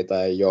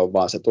vaikutteita ei ole,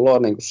 vaan se tulee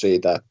niin kuin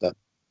siitä, että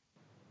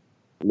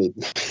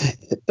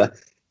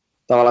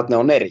tavallaan että ne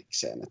on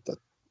erikseen, että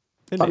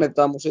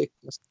annetaan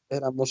musiikkia,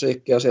 tehdään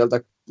musiikkia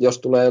sieltä, jos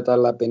tulee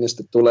jotain läpi, niin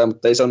sitten tulee,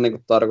 mutta ei se ole niin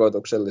kuin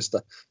tarkoituksellista.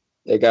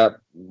 Eikä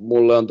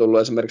mulle on tullut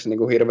esimerkiksi niin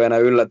kuin hirveänä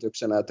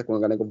yllätyksenä, että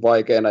kuinka niin kuin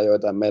vaikeina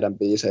joitain meidän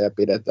biisejä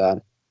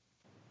pidetään.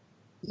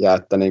 Ja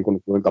että niin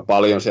kuin, kuinka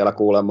paljon siellä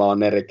kuulemma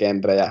on eri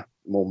genrejä.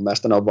 Mun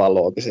mielestä ne on vaan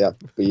loogisia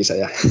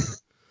biisejä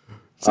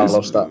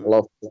alusta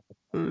loppuun.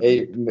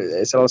 Ei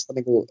sellaista,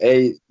 niin kuin,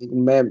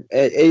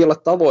 ei olla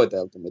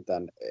tavoiteltu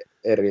mitään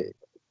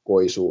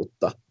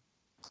erikoisuutta.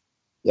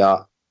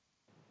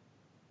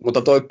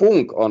 Mutta toi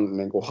punk on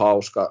niin kuin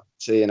hauska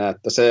siinä,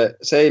 että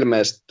se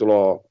ilmeisesti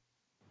tulee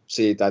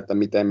siitä, että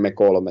miten me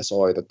kolme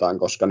soitetaan,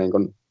 koska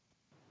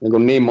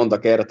niin monta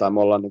kertaa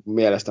me ollaan niin kuin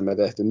mielestämme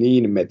tehty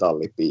niin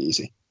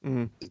metallibiisi.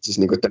 Siis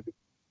niin kuin, että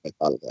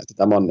metallia. Että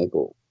tämä on niin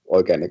kuin,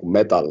 oikein niin kuin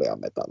metallia.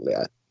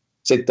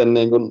 Sitten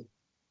niin kuin,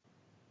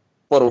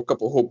 porukka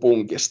puhuu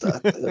punkista.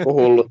 Että joku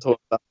hullut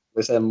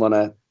oli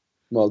semmoinen,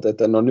 me oltiin,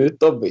 että no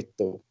nyt on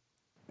vittu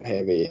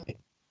heavy.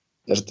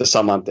 Ja sitten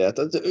saman tien,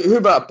 että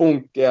hyvää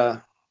punkkia.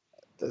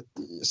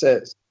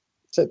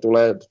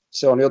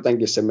 Se on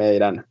jotenkin se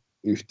meidän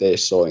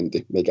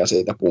yhteissointi, mikä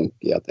siitä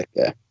punkkia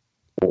tekee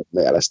mun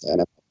mielestä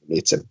enemmän kuin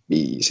itse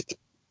biisit.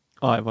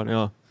 Aivan,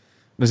 joo.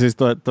 No siis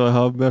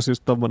toihan on myös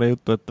just tommonen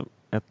juttu,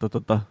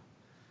 että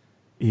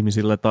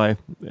ihmisillä tai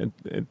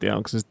en tiedä,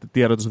 onko se sitten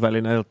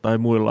tiedotusvälineillä tai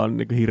muilla on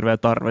niin hirveä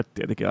tarve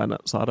tietenkin aina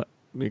saada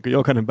niin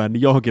jokainen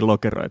bändi johonkin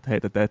lokeroon, että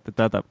hei te teette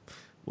tätä,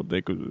 mutta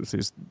niin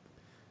siis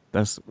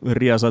tässä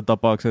Riesan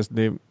tapauksessa,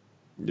 niin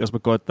jos mä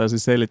koettaisin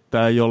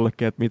selittää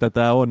jollekin, että mitä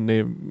tää on,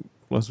 niin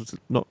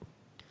no,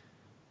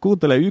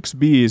 kuuntele yksi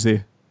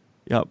biisi,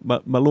 ja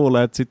mä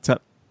luulen, että sit sä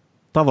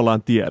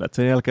tavallaan tiedät.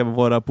 Sen jälkeen me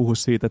voidaan puhua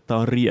siitä, että tää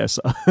on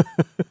Riesa.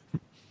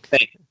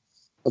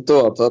 No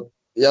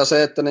ja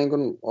se, että niin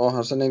kun,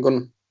 onhan se niin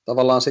kun,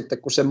 tavallaan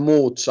sitten, kun se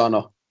muut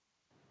sano,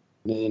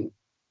 niin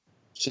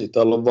siitä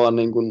on ollut vaan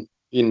niin kun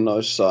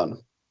innoissaan,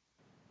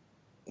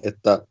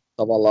 että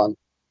tavallaan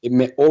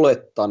emme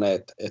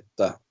olettaneet,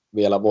 että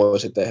vielä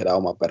voisi tehdä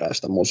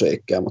omaperäistä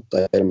musiikkia, mutta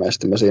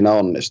ilmeisesti me siinä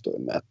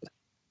onnistuimme.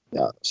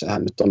 Ja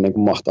sehän nyt on niin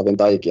kuin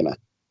mahtavinta ikinä.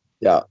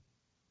 Ja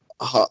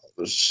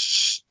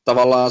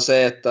tavallaan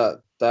se, että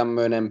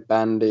tämmöinen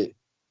bändi,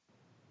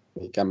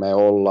 mikä me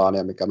ollaan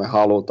ja mikä me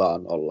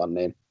halutaan olla,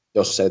 niin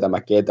jos ei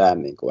tämä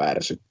ketään niin kuin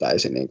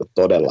ärsyttäisi niin kuin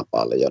todella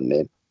paljon,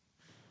 niin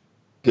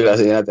kyllä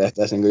siinä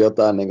tehtäisiin niin kuin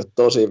jotain niin kuin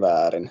tosi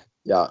väärin.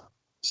 Ja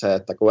se,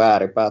 että kun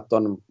ääripäät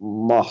on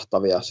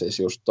mahtavia, siis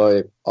just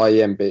toi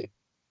aiempi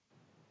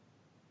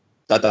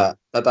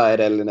tätä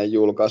edellinen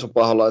julkaisu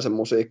Paholaisen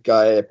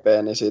musiikkia EP,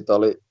 niin siitä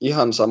oli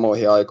ihan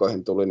samoihin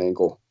aikoihin tuli niin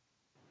kuin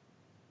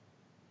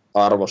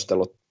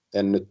arvostelut,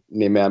 en nyt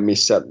nimeä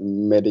missä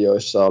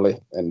medioissa oli,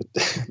 en nyt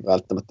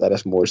välttämättä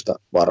edes muista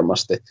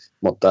varmasti,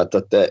 mutta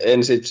että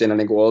ensin siinä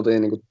niin kuin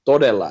oltiin niin kuin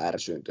todella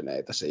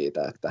ärsyyntyneitä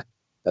siitä, että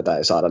tätä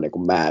ei saada niin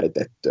kuin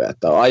määritettyä,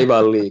 että on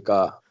aivan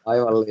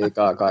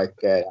liikaa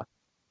kaikkea. Ja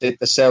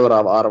sitten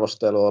seuraava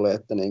arvostelu oli,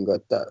 että, niin kuin,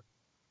 että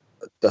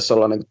tässä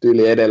ollaan niin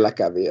tyyli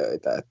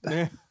edelläkävijöitä, että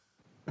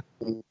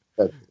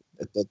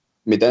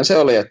miten se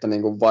oli, että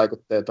niin kuin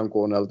vaikutteet on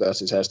kuunneltu ja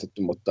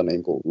sisäistetty, mutta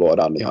niin kuin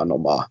luodaan ihan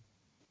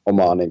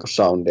omaa niin kuin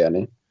soundia.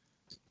 Niin.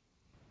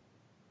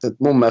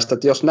 Mun mielestä,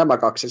 että jos nämä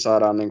kaksi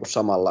saadaan niin kuin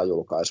samalla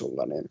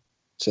julkaisulla, niin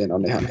siinä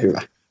on ihan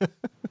hyvä.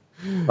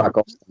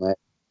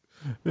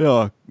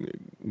 Joo,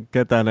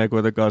 ketään ei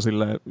kuitenkaan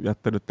sille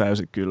jättänyt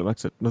täysin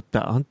kylmäksi. No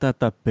tää on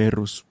tätä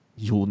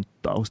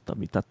perusjunttausta,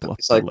 mitä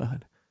tuolla tulee.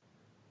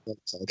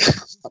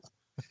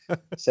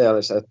 Se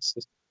oli se, että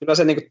kyllä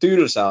se niinku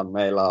tylsä on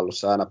meillä ollut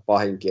se aina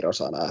pahin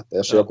kirosana, että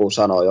jos joku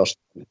sanoo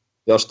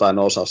jostain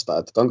osasta,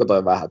 että onko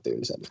toi vähän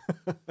tylsä,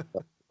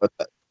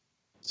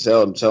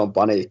 se on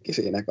paniikki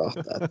siinä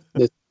kohtaa, että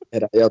nyt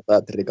tehdään jotain,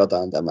 että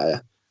rikotaan tämä ja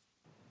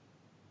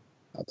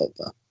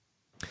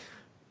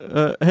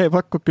Hei,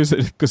 pakko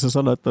kysyä, kun sä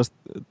sanoit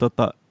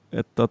tosta,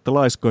 että olette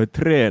laiskoja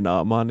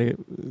treenaamaan, niin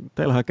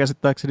teillähän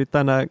käsittääkseni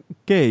tänään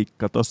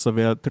keikka tuossa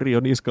vielä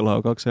Trion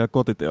Niskalaukauksen ja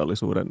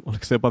Kotiteollisuuden,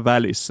 oliko se jopa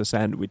välissä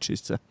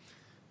sandwichissa?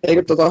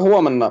 Eikö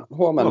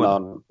huomenna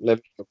on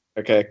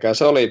levykeikka ja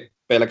se oli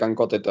pelkän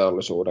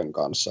Kotiteollisuuden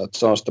kanssa, että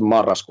se on sitten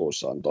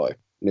marraskuussa on toi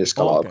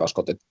Niskalaukaus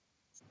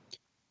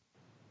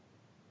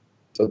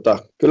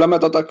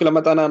Kyllä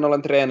mä tänään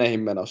olen treeneihin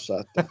menossa,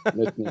 että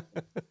nyt niin.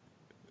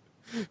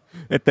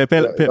 Ettei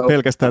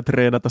pelkästään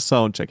treenata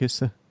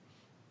soundcheckissa.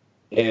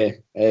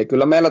 Ei.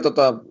 Kyllä meillä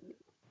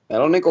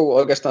on niinku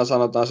oikeastaan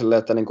sanotaan silleen,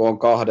 että niinku on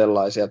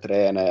kahdenlaisia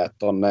treenejä,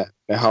 että on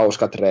ne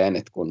hauskat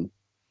treenit, kun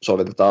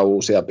sovitetaan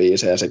uusia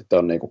biisejä, ja sitten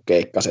on niinku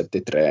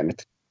keikkasettitreenit,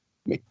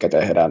 mitkä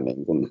tehdään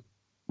niinku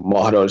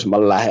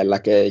mahdollisimman lähellä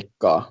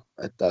keikkaa.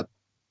 Että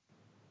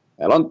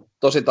meillä on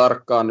tosi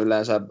tarkkaan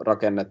yleensä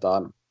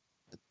rakennetaan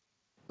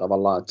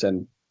tavallaan, että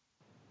sen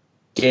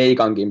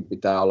keikankin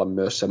pitää olla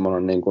myös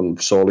semmoinen niin kuin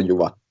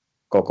soljuva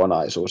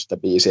kokonaisuus, että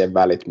biisien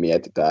välit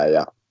mietitään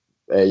ja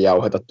ei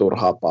jauheta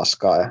turhaa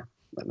paskaa ja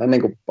mennään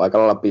niin kuin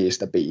paikalla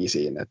biisistä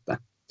biisiin, että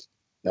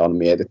ja on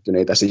mietitty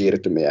niitä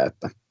siirtymiä,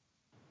 että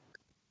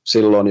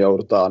silloin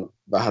joudutaan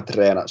vähän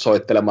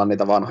soittelemaan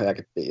niitä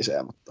vanhojakin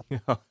biisejä, mutta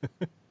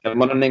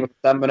niin kuin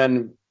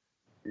tämmöinen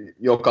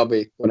joka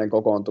viikkoinen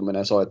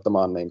kokoontuminen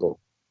soittamaan niin kuin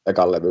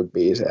ekan levyn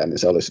biisejä, niin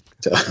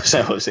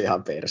se olisi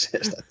ihan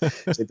perseestä.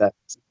 Sitä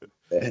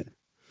tehdään.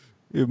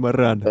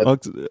 Ymmärrän.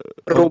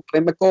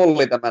 Rumpalimme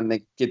Kolli tämän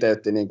niin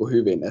kiteytti niin kuin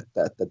hyvin,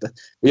 että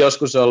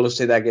joskus on ollut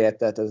sitäkin,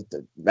 että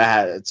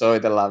vähän että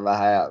soitellaan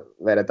vähän ja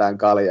vedetään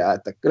kaljaa,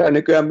 että kyllä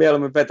nykyään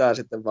mieluummin vetää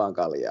sitten vaan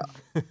kaljaa.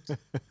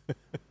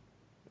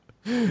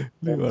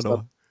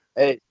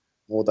 Ei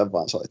muuten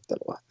vaan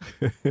soittelua.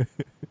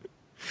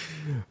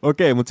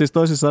 Okei, mutta siis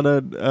toisin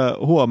sanoen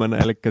huomenna,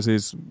 eli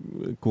siis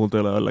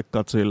kuuntelijoille,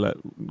 katsojille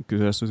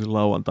kyseessä siis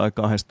lauantai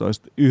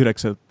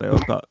 12.9.,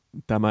 joka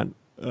tämän,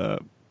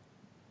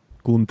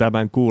 kun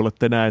tämän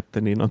kuulette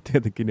näette, niin on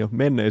tietenkin jo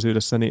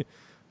menneisyydessä, niin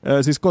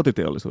siis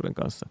Kotiteollisuuden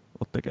kanssa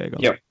olette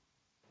keikalla. Joo.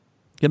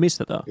 Ja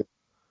missä tämä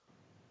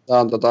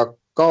on? Tämä on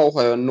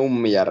Kauhajoen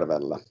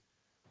Nummijärvellä.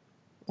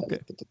 Okay.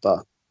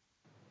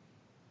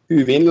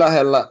 Hyvin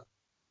lähellä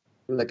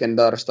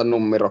legendaarista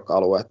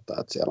Nummirok-aluetta,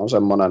 että siellä on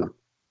semmoinen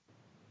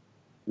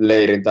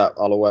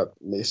leirintäalue,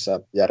 missä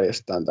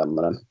järjestetään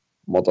tämmöinen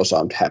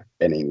Motosound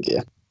happeningi.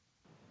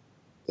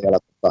 Siellä,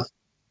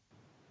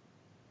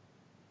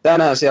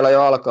 tänään siellä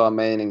jo alkaa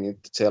meiningit,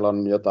 että siellä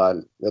on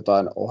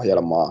jotain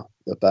ohjelmaa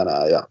jo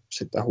tänään ja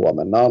sitten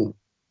huomenna on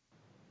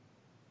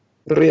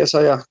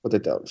Riesa ja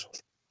Kotiteollisuus.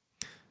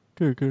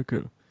 Kyllä.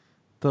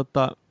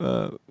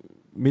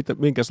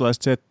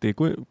 Minkälaista settiä,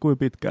 kuinka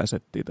pitkää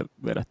settiä te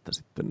vedätte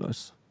sitten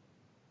noissa?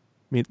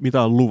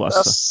 Mitä on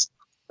luvassa?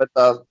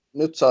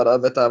 Nyt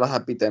saadaan vetää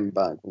vähän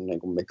pitempään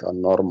kuin mikä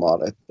on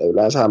normaali. Että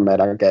yleensähän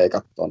meidän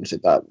keikat on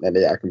sitä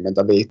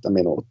 45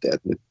 minuuttia.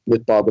 Että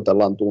nyt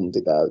paukutellaan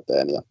tunti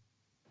täyteen. Ja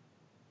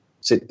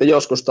sitten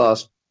joskus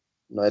taas,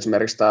 no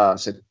esimerkiksi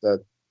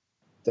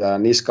tämä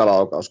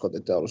niskalaukaus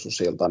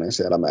kotiteollisuusilta, niin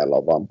siellä meillä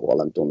on vain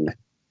puolen tunnin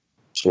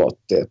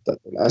slotti. Että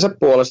yleensä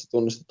puolesta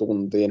tunnista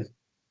tuntiin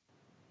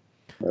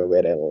me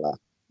vedellään.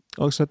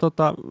 Onko se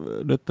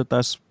nyt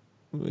tässä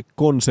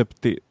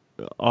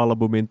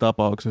konseptialbumin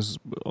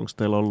tapauksessa, onko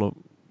teillä ollut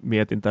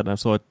mietintänä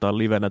soittaa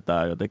livenä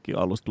tämä jotenkin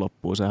alusta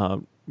loppuun? Sehän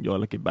on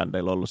joillakin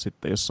bändeillä ollut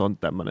sitten, jos on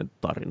tämmöinen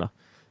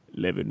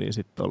tarinalevy, niin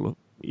sitten ollut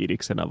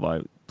idiksenä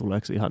vai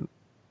tuleeko ihan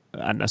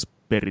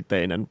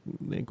NS-perinteinen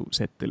niin kuin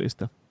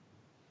settilistä?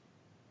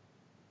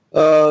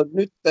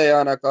 Nyt ei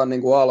ainakaan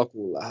niin kuin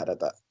alkuun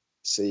lähdetä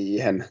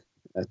siihen,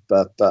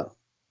 että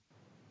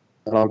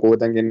meillä on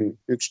kuitenkin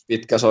yksi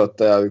pitkä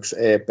soittaja ja yksi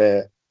EP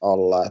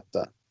alla,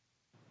 että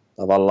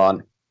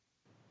tavallaan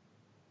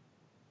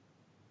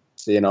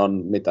siinä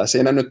on, mitä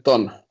siinä nyt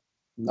on,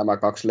 nämä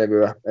 2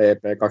 levyä,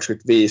 EP,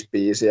 25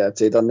 biisiä, että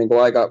siitä on niin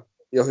kuin aika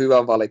jo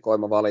hyvä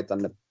valikoima valita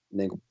ne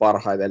niin kuin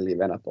parhaiten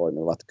livenä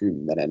toimivat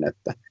 10,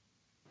 että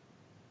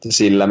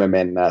sillä me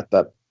mennään,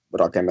 että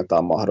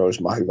rakennetaan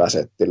mahdollisimman hyvä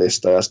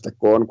settilista, ja sitten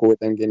kun on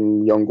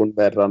kuitenkin jonkun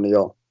verran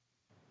jo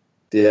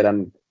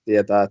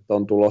tietää, että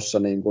on tulossa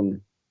niin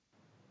kuin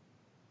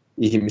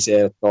ihmisiä,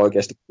 jotka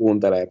oikeasti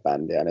kuuntelee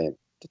bändiä, niin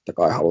totta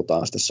kai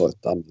halutaan sitten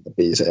soittaa niitä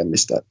biisejä,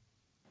 mistä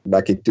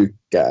väki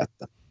tykkää.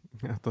 Että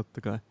ja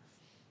totta kai.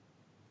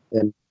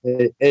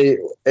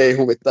 Ei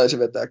huvittaisi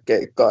vetää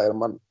keikkaa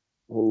ilman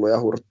hulluja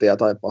hurttia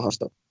tai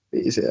pahasta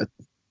biisiä.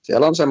 Että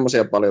siellä on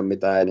semmoisia paljon,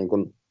 mitä ei niin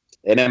kuin,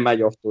 enemmän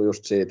johtuu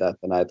just siitä,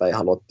 että näitä ei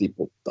halua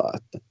tiputtaa.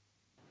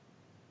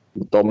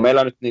 Mutta on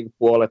meillä nyt niin kuin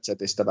puolet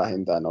setistä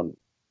vähintään on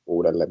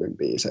uuden levyn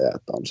biisejä,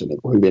 että on se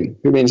niin kuin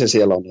hyvin se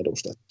siellä on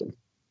edustettu.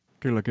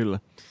 Kyllä.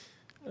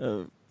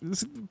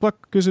 Sitten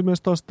pakko kysyä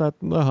myös tuosta,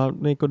 että noihan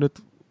niin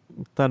nyt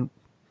tämän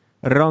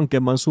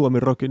rankemman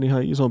Suomi-rockin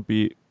ihan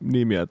isompia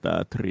nimiä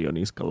tämä Trio,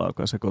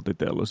 Niskalaukaus ja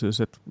Kotiteollisuus.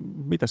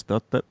 Mitäs te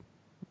olette,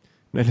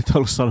 meillä ei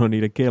ollut sanoa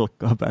niiden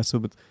kelkkaan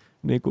päässyt, mutta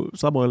niin kuin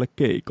samoille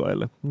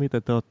keikoille.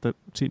 Miten te olette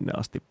sinne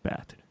asti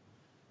päätynyt?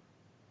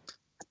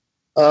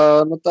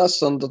 No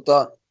tässä on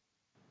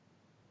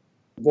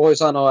voi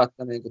sanoa,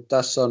 että niin kuin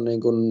tässä on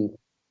niin kuin,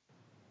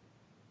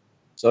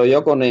 se on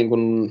joko niin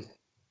kuin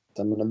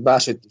tämmöinen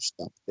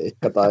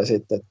väsytystaktiikka tai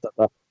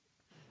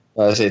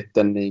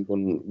sitten niin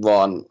kuin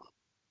vaan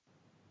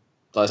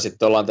tai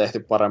sitten ollaan tehty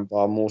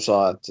parempaa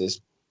musaa, että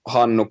siis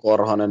Hannu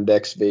Korhonen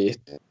Dex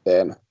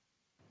Viihteen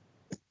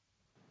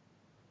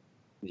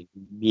niin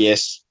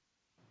mies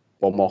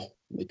pomo,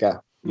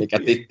 mikä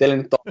titteli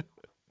nyt on.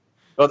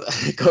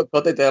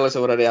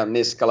 Kotiteollisuuden ja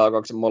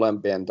Niskalaukauksen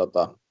molempien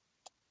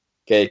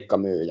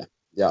keikkamyyjä.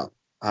 Ja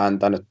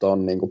häntä nyt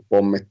on niin kuin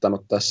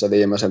pommittanut tässä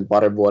viimeisen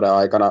parin vuoden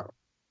aikana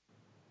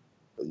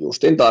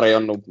justiin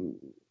tarjonnut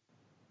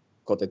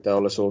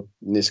Kotiteollisuus,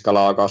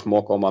 Niskalaukaus,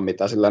 Mokoma,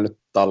 mitä sillä nyt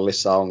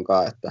tallissa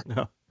onkaan. Että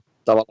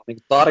tavallaan niin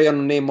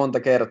tarjonnut niin monta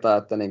kertaa,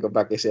 että niin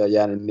väkisin on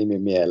jäänyt nimi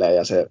mieleen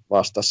ja se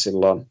vastasi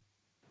silloin.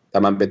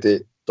 Tämän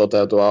piti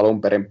toteutua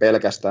alun perin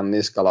pelkästään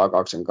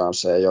Niskalaukauksen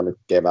kanssa ja jo nyt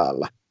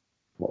keväällä.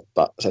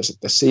 Mutta se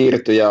sitten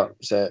siirtyi ja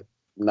se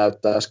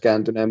näyttää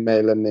kääntyneen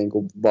meille niin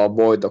kuin vaan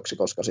voitoksi,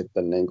 koska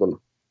sitten niin kuin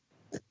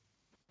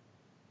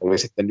oli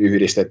sitten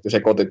yhdistetty se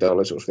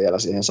Kotiteollisuus vielä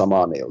siihen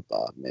samaan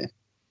iltaan. Niin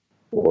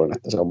luulen,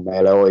 että se on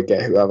meille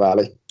oikein hyvä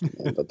väli.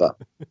 Niin,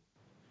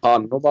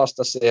 Hannu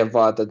vastasi siihen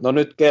vaan, että no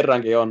nyt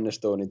kerrankin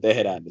onnistuu, niin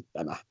tehdään nyt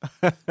tämä.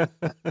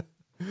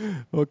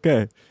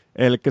 Okei.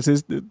 Eli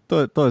siis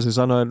toisin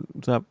sanoen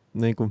sä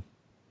niin kuin,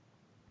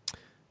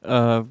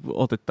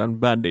 otit tämän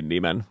bändin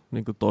nimen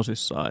niin kuin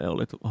tosissaan ja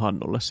olit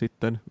Hannulle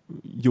sitten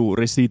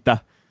juuri sitä.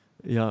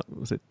 Ja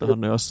sitten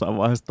Hannu jossain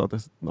vaiheessa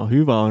totesi, että no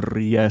hyvä on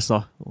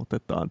riesa,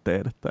 otetaan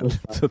teidät tänne.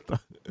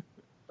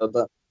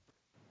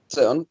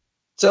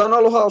 Se on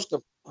ollut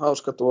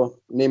hauska tuo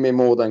nimi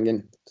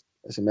muutenkin.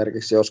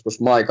 Esimerkiksi joskus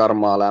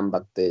Maikarmaa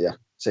lämpättiin ja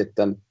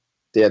sitten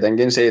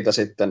tietenkin siitä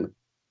sitten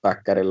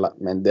päkkärillä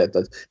mentiin, että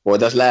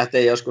voitaisiin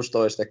lähteä joskus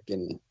toistekin.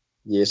 Niin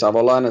J.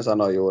 Savolainen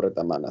sanoi juuri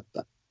tämän,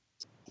 että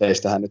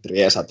teistähän nyt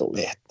riesa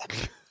tuli. Että.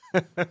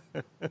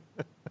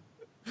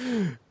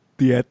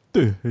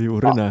 Tietty,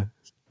 juuri näin.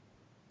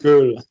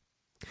 Kyllä.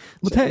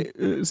 Mutta hei,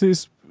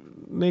 siis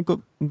niin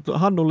kuin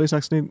Hannun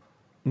lisäksi, niin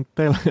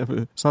teillä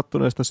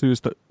sattuneesta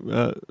syystä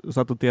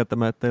satu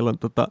tietämään, että teillä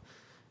on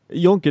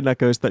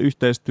jonkinnäköistä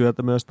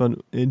yhteistyötä myös tuon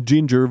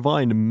Ginger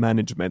Wine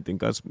Managementin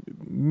kanssa.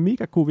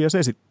 Mikä kuvia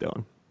se sitten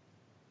on?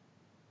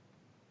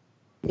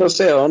 No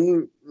se on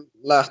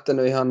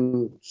lähtenyt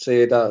ihan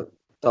siitä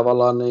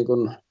tavallaan niin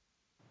kuin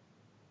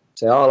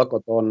se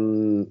alkoi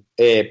ton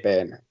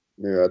EPn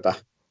myötä.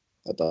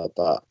 Ja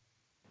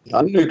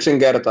ihan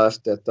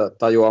yksinkertaisesti, että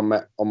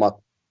tajuamme omat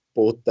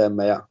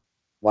puutteemme ja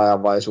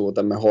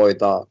vajavaisuutemme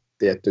hoitaa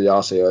tiettyjä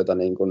asioita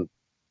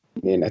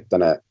niin että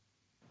ne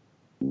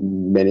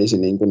menisi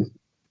niin kuin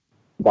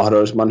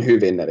mahdollisimman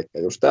hyvin. Eli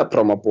just tämä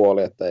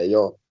promopuoli, että ei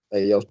ole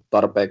ei ole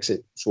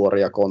tarpeeksi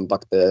suoria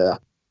kontakteja ja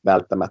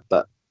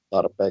välttämättä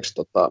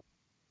tarpeeksi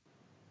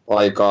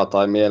aikaa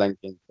tai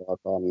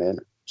mielenkiintoakaan,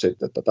 niin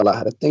sitten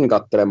lähdettiin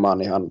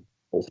katselemaan ihan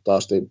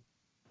puhtaasti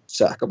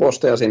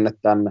sähköposteja sinne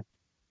tänne,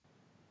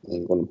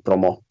 niin kuin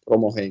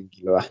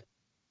promohenkilöä.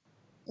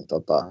 Ja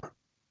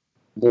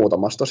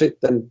muutamasta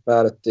sitten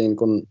päädyttiin,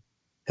 kun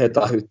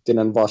Heta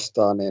Hyttinen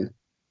vastaan, niin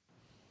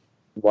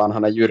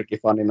vanhana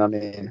Jyrki-fanina,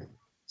 niin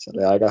se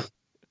oli aika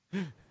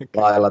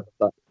lailla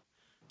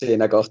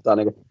siinä kohtaa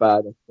niin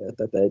päätetty,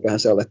 että eiköhän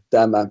se ole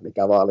tämä,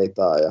 mikä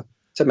valitaan. Ja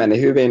se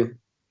meni hyvin,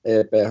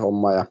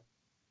 EP-homma, ja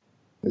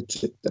nyt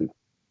sitten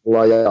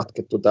ollaan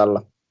jatkettu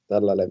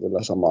tällä levyllä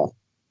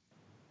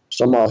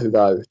samaa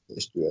hyvää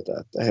yhteistyötä,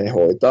 että he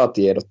hoitaa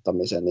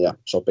tiedottamisen ja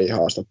sopii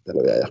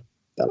haastatteluja ja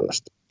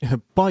tällaista.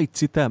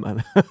 Paitsi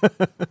tämän.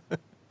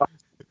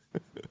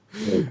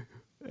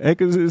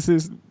 Eikö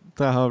siis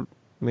tämähän on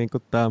niin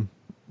tämä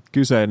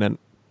kyseinen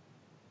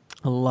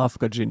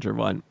Lafka Ginger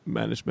Wine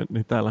Management,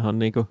 niin täällähän on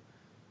niin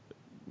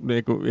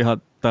kuin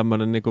ihan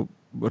tämmöinen niin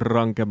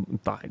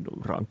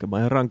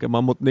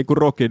rankema, mutta niin kuin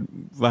rockin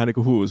vähän niin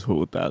kuin who's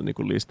who täällä niin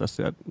kuin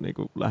listassa, ja niin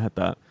kuin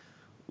lähdetään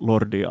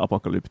Lordi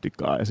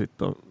Apocalypticaa ja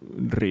sitten on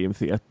Dream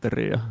Theater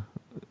ja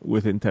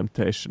Within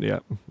Temptation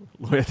ja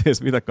luoja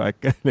ties mitä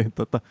kaikkea.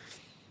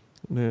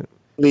 Niin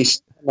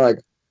Lista on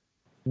aika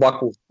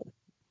vakuuttava.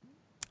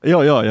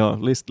 Joo,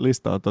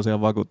 lista on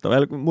tosiaan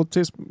vakuuttava. Mutta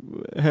siis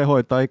he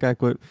hoitaa ikään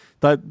kuin,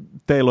 tai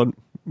teillä on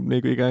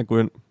niin kuin ikään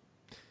kuin,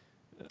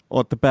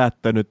 olette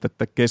päättänyt,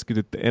 että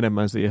keskitytte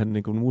enemmän siihen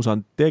niin kuin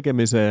musan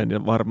tekemiseen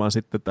ja varmaan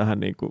sitten tähän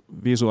niin kuin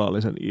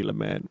visuaalisen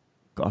ilmeen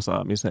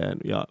kasaamiseen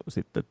ja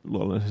sitten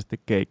luonnollisesti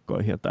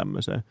keikkoihin ja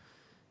tämmöiseen.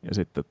 Ja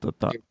sitten,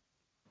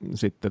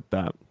 sitten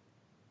tämä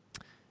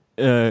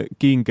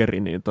Kinkeri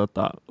niin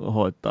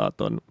hoitaa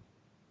ton,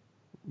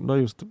 no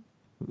just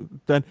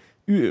tämän,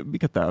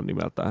 mikä tämä on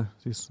nimeltään,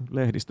 siis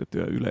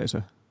lehdistötyö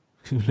yleisön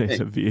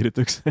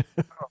viihdytyksen.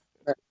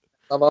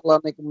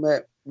 Tavallaan niin kuin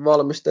me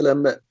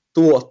valmistelemme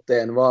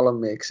tuotteen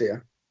valmiiksi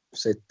ja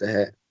sitten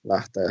he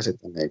lähtee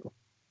sitten niin kuin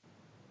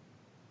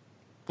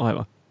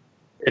aivan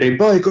eri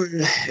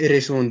paikoille,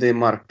 eri suuntiin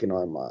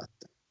markkinoimaan.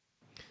 Että.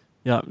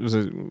 Ja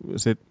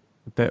sitten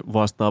te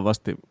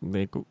vastaavasti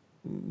niin kuin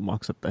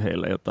maksatte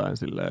heille jotain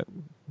silleen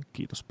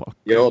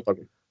kiitospalkkaa. Joo,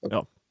 toki.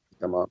 Joo.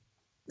 Tämä on.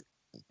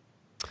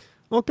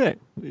 Okei,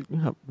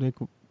 ihan niin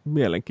kuin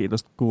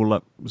mielenkiintoista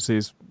kuulla.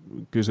 Siis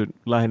kysyn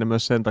lähinnä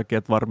myös sen takia,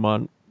 että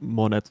varmaan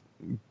monet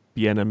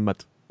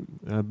pienemmät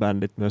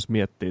bändit myös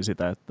miettii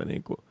sitä, että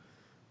niin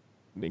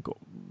kuin,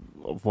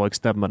 voiko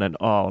tämmöinen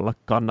olla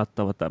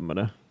kannattava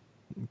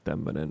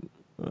tämmöinen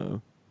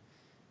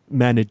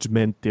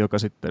managementti, joka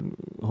sitten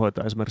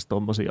hoitaa esimerkiksi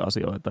tommosia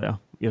asioita.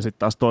 Ja sitten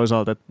taas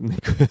toisaalta, että niin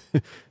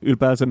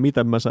ylipäänsä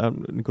miten mä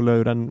niin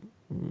löydän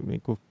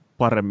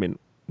niin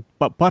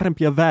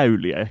parempia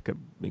väyliä ehkä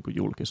niin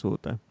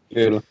julkisuuteen.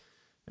 Kyllä.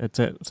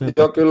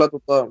 Joo, kyllä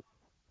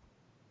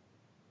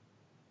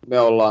me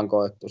ollaan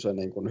koettu se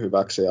niin kuin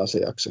hyväksi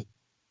asiaksi.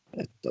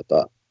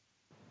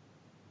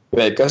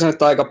 Veikkaisin,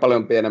 että aika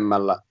paljon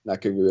pienemmällä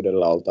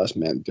näkyvyydellä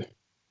oltaisiin menty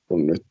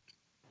kuin nyt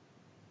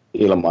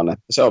ilman.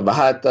 Että se on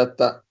vähän,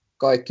 että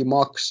kaikki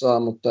maksaa,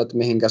 mutta että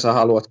mihinkä sä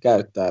haluat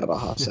käyttää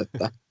rahas.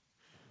 Että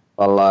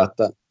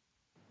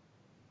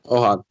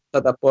onhan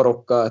tätä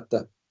porukkaa,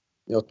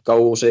 jotka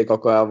uusii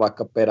koko ajan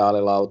vaikka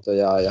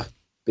pedaalilautoja ja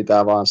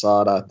pitää vaan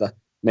saada, että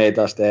me ei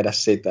taas tehdä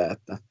sitä,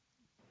 että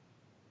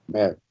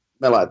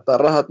me laittaa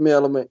rahat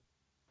mieluummin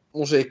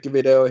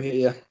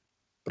musiikkivideoihin ja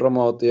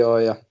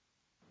promootioon ja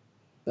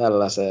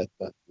tällaiseen.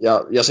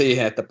 Ja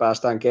siihen, että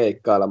päästään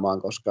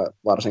keikkailemaan, koska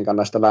varsinkaan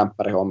näistä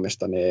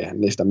lämpärihommista, niin ei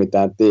niistä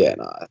mitään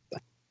tienaa. Että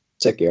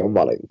sekin on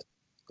valinta,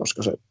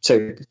 koska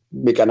se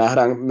mikä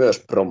nähdään myös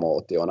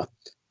promootiona.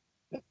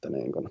 Että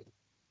niin kuin.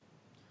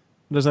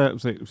 No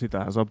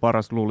sitähän se on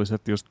paras, luulisi,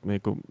 että just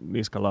niin kuin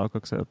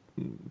niskalaukauksen ja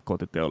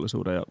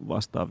kotiteollisuuden ja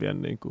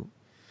vastaavien niin kuin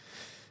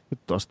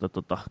tuosta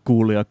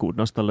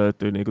kuulijakunnosta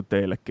löytyy niin kuin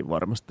teillekin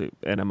varmasti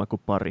enemmän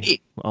kuin pari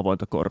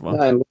avointa korvaa.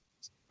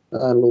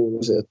 Näin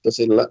luulisi, että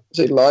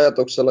sillä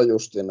ajatuksella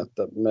justiin,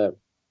 että me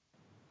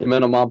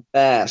nimenomaan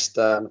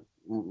päästään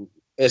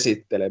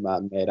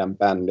esittelemään meidän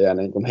bändiä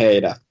niin kuin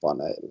heidän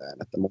faneilleen.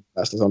 Että mun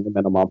mielestä se on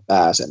nimenomaan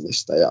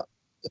pääsemistä ja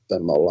että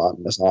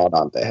me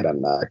saadaan tehdä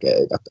nämä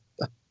keikat.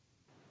 Että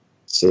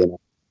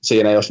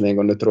siinä jos niin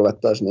kuin nyt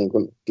ruvettaisiin niin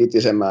kuin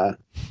kitisemään,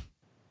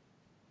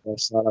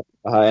 jos saada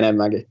vähän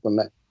enemmänkin kuin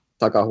ne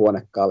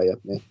takahuonekaljat,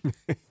 niin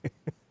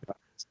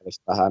se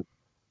olisi vähän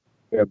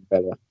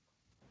kömpelö.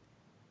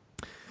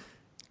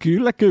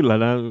 Kyllä.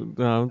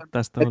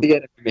 Tästä on. Me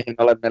tiedämme, mihin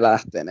olemme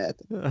lähteneet.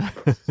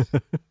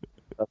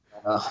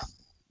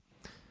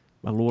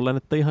 Mä luulen,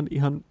 että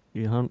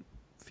ihan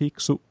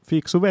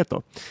fiksu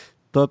veto.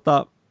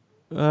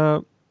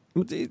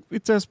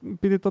 Itse asiassa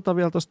piti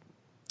vielä tuosta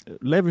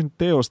levyn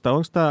teosta.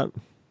 Onko tämä,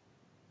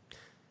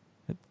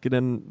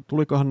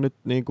 tulikohan nyt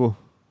niinku,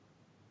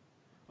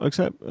 oliko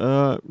se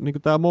niinku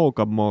tämä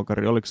Moukan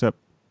Moukari, oliko se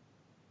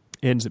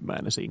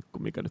ensimmäinen sinkku,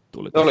 mikä nyt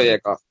tuli? Se oli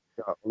eka.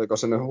 Ja oliko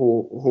se nyt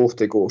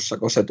huhtikuussa,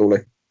 kun se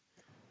tuli?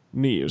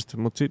 Niin just,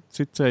 mutta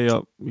sit se ei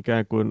ole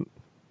ikään kuin,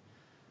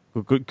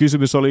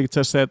 kysymys oli itse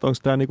asiassa se, että onko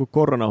tämä niinku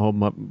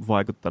koronahomma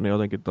vaikuttanut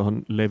jotenkin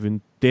tuohon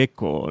levyn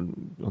tekoon,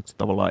 onko se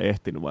tavallaan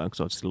ehtinyt vai onko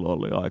se silloin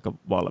ollut jo aika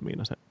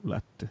valmiina se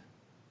lätty?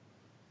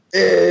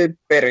 Ei,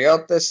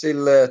 periaatteessa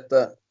silleen,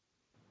 että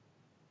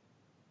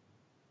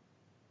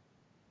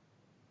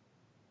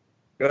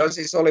kyllä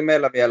siis oli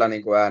meillä vielä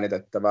niin kuin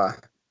äänitettävää.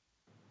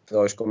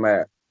 Olisiko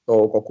me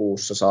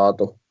toukokuussa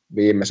saatu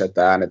viimeiset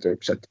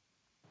äänitykset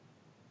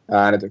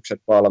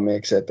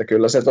valmiiksi, että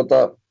kyllä se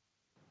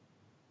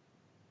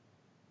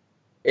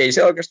ei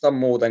se oikeastaan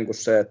muuten kuin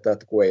se, että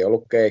kun ei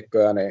ollut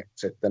keikkoja, niin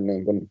sitten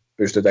niin kuin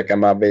pystyi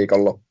tekemään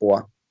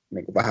viikonloppua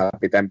niin kuin vähän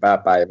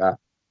pitempää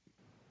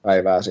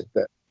päivää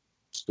sitten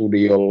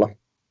studiolla.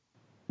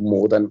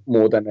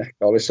 Muuten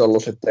ehkä olisi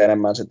ollut sitten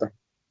enemmän sitä,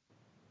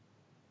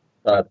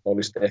 tai että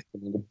olisi tehty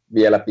niin kuin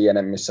vielä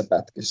pienemmissä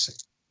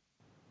pätkissä.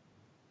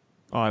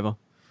 Aivan.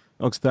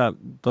 Onko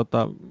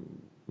tämä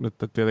nyt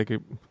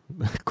tietenkin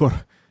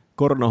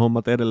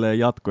koronahommat edelleen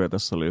jatkoja,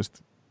 tässä oli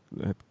just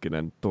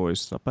hetkinen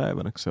toissa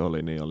päivänä, se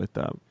oli, niin oli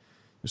tämä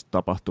just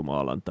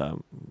tapahtuma-alan tämä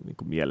niin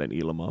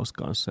mielenilmaus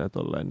kanssa ja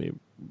tolleen,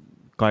 niin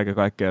kaiken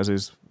kaikkiaan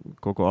siis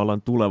koko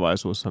alan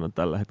tulevaisuus on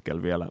tällä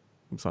hetkellä vielä,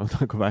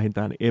 sanotaanko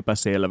vähintään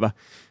epäselvä,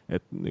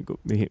 että niin kuin,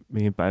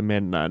 mihin päin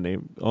mennään,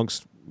 niin onko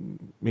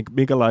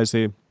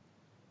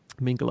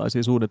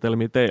minkälaisia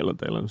suunnitelmia teillä on?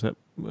 Teillä on se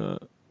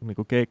niin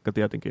kuin keikka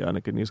tietenkin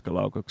ainakin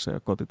Niskalaukauksen ja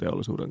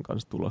kotiteollisuuden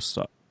kanssa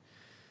tulossa,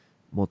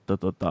 mutta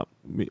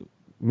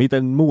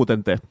miten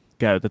muuten te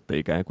käytätte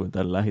ikään kuin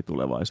tämän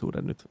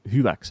lähitulevaisuuden nyt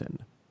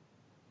hyväksenne?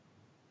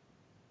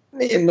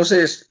 Niin, no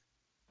siis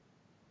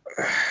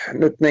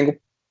nyt niin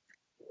kuin,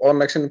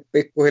 onneksi nyt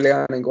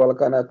pikkuhiljaa niin kuin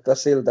alkaa näyttää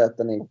siltä,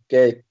 että niin kuin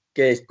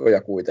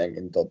keikkoja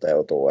kuitenkin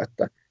toteutuu,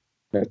 että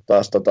nyt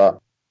taas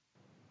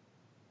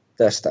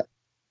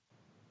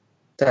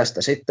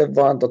tästä sitten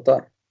vaan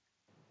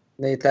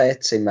niitä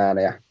etsimään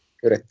ja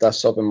yrittää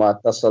sopimaan.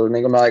 Että tässä oli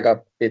niin kuin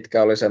aika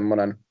pitkä oli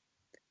semmoinen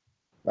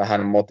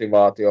vähän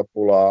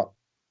motivaatiopulaa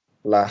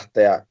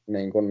lähteä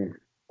niin kuin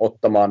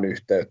ottamaan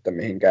yhteyttä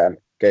mihinkään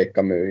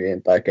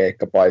keikkamyyjiin tai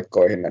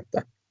keikkapaikkoihin,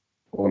 että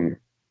kun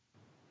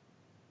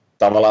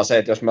tavallaan se,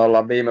 että jos me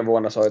ollaan viime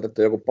vuonna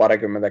soitettu joku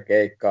 20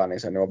 keikkaa, niin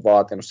se on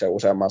vaatinut se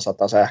useamman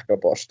 100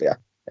 sähköpostia,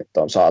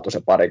 että on saatu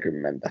se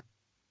 20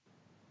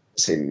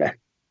 sinne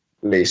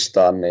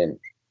listaan,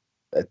 niin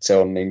että se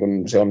on, niin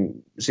kuin, se on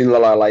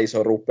sillä lailla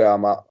iso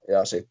rupeama,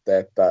 ja sitten,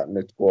 että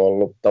nyt kun on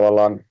ollut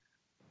tavallaan,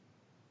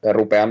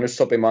 rupean nyt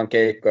sopimaan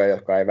keikkoja,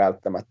 jotka ei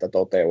välttämättä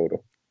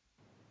toteudu,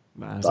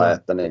 tai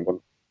että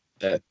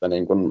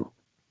niin kuin,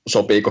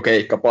 sopiiko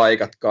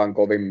keikkapaikatkaan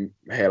kovin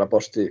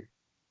helposti,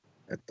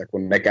 että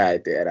kun nekään ei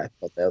tiedä, että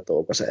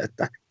toteutuuko se,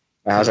 että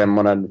vähän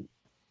semmoinen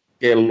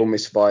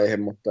kellumisvaihe,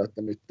 mutta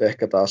että nyt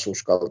ehkä taas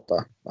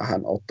uskaltaa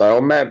vähän ottaa.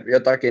 On me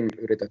jotakin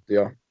yritetty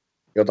jo,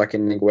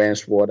 jotakin niin kuin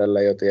ensi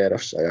vuodelle jo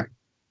tiedossa, ja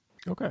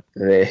okay.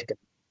 Ehkä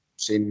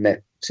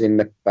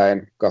sinne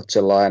päin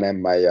katsellaan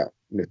enemmän, ja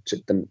nyt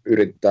sitten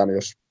yritetään,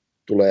 jos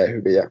tulee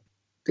hyviä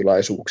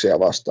tilaisuuksia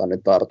vastaan,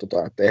 niin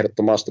tartutaan, että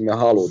ehdottomasti me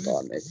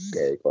halutaan niin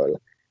keikoille.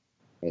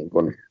 Niin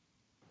kun,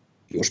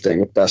 just niin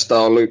kuin tästä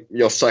oli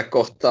jossain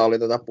kohtaa oli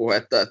tätä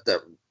puhetta, että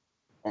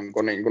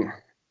onko niin kuin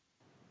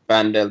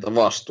bändeiltä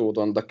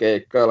vastuutonta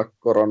keikkailla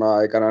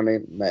korona-aikana,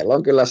 niin meillä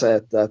on kyllä se,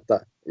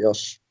 että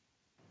jos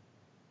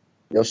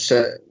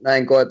se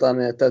näin koetaan,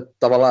 niin että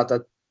tavallaan että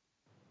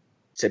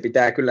se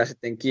pitää kyllä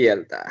sitten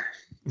kieltää.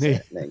 Niin.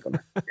 Se, niin kuin,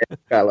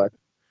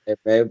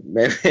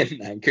 me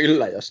mennään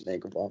kyllä, jos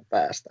niin kuin vaan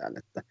päästään.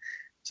 Että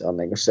se on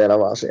niin kuin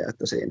selvä asia,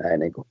 että siinä ei,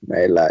 niin kuin,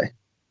 meillä ei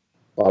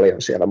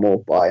paljon siellä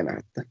muu paina.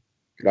 Että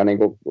kyllä niin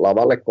kuin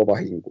lavalle kova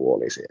hinku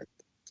olisi.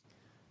 Että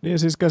niin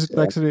siis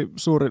käsittääkseni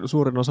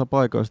suurin osa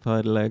paikoista on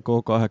edelleen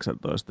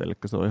K18, eli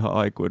se on ihan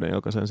aikuinen,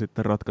 joka sen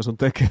sitten ratkaisun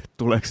tekee, että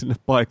tuleeko sinne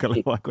paikalle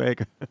vaikka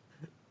eikä.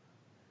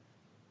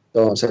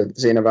 On se,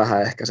 siinä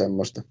vähän ehkä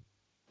semmoista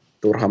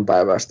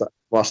turhanpäiväistä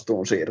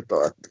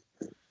vastuunsiirtoa. Että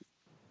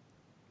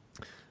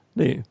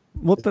niin,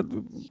 mutta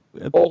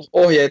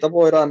ohjeita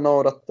voidaan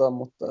noudattaa,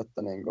 mutta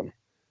että niin kuin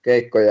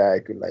keikkoja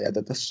ei kyllä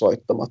jätetä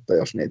soittamatta,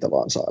 jos niitä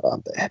vaan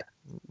saadaan tehdä.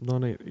 No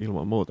niin,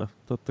 ilman muuta,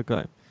 totta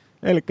kai.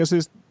 Eli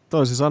siis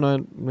toisin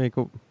sanoen niin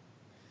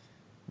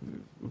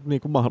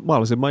kuin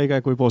mahdollisimman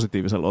ikään kuin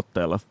positiivisella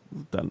otteella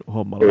tämän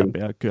homman läpi.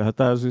 Ja kyllähän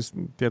tämä siis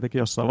tietenkin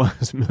jossain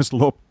vaiheessa myös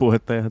loppuu,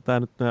 että eihän tämä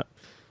nyt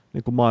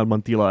niin kuin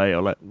maailman tila ei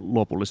ole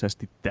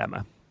lopullisesti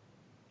tämä.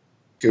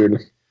 Kyllä.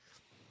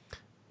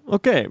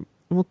 Okei,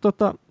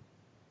 mutta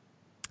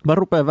mä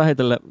rupean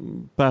vähitellen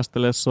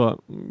päästelemään sua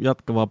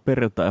jatkavaan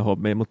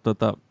perjantai-hommiin,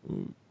 mutta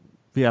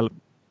vielä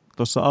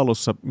tuossa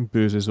alussa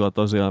pyysin sua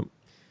tosiaan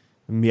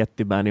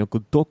miettimään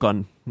jonkun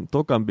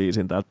Tokan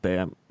biisin täältä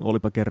teidän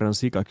Olipa kerran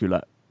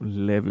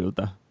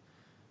Sikakylä-levyltä,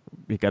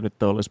 mikä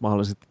nyt olisi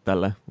mahdollisesti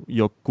tälle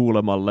jo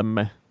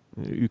kuulemallemme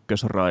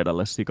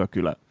ykkösraidalle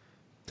Sikakylä.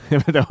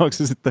 En tiedä, onko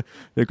se sitten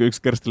joku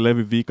yksinkertaisesti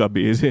levyn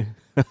vikabiisi,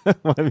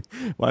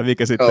 vai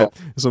mikä sitten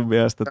sun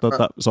mielestä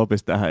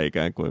sopisi tähän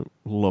ikään kuin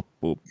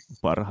loppuun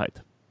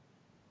parhaita?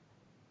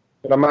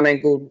 Kyllä mä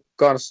niin kuin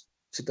kans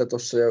sitä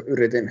tuossa jo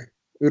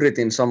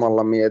yritin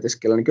samalla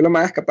mietiskellä, niin kyllä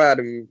mä ehkä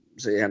päädyin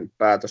siihen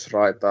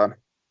päätösraitaan,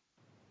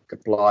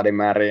 Bloody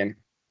Maryin.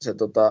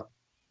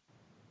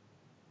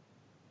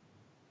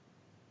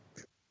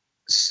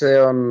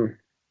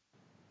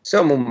 Se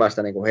on mun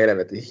mielestä niin kuin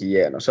helvetin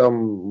hieno. Se on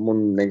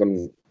mun niin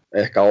kuin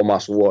ehkä oma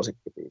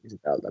suosikkibiisi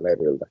tältä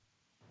levyltä.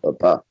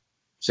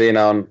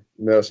 Siinä on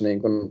myös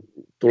niin kuin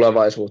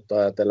tulevaisuutta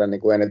ajatellen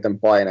niin kuin eniten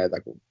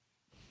paineita, kun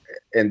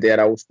en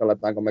tiedä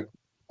uskalletaanko me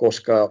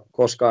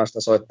koskaan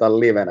sitä soittaa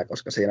livenä,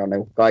 koska siinä on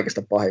niin kuin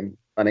kaikista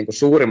niin kuin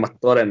suurimmat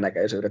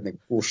todennäköisyydet niin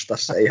kuin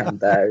kustassa ihan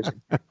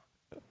täysin.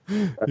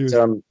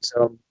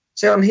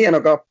 Se on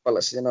hieno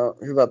kappale, siinä on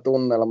hyvä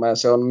tunnelma ja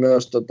se on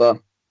myös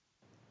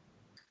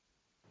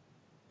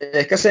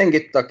ehkä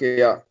senkin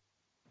takia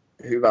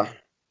hyvä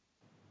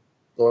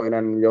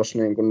toinen, jos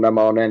niin kuin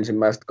nämä on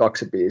ensimmäiset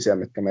 2 biisiä,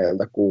 mitkä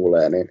meiltä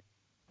kuulee, niin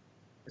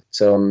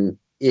se on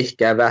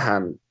ehkä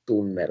vähän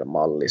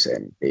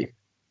tunnelmallisempi.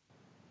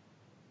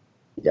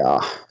 Ja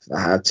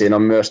vähän, että siinä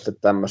on myös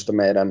tämmöistä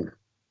meidän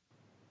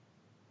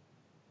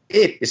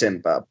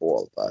eeppisempää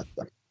puolta,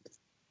 että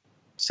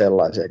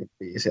sellaisiakin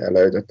biisejä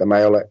löytyy, että mä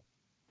ei ole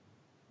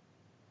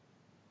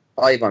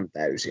aivan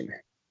täysin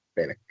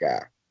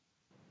pelkkää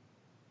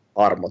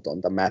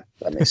armotonta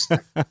mättämistä,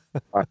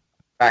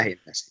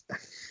 vähinnä sitä.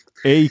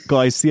 Ei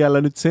kai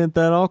siellä nyt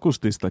sentään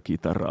akustista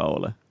kitaraa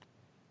ole.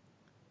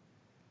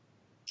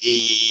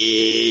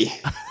 Ei.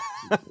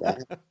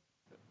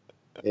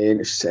 Ei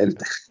nyt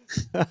sentään.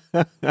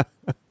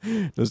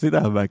 No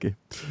sitähän mäkin.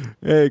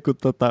 Ei kun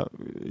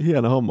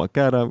hieno homma.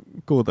 Käydään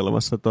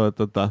kuuntelemassa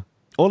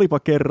Olipa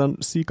kerran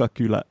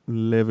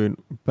Sikakylä-levyn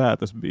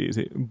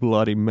päätösbiisi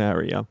Bloody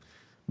Mary. Ja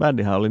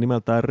bändihän oli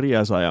nimeltään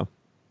Riesa ja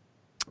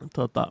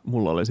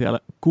mulla oli siellä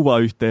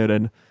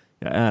kuvayhteyden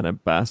ja äänen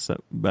päässä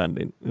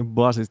bändin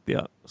basisti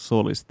ja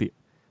solisti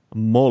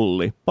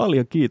Molli.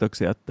 Paljon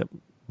kiitoksia, että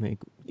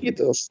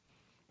Kiitos.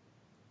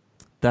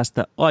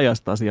 tästä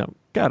ajastasi ja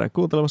käydään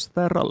kuuntelemassa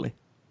tää ralli.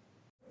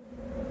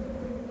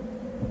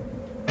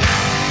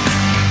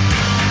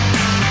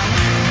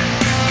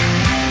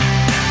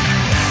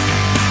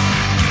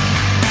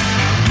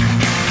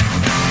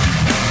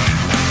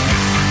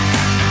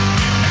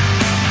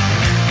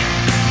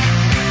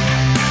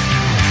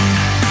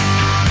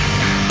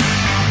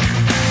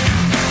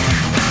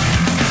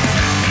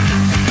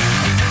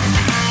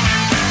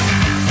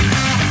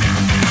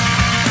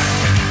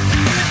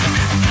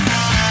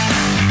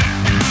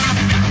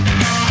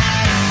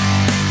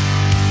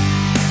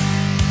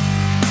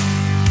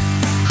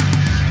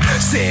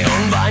 Se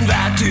on vain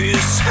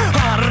vätys,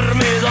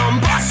 harmiton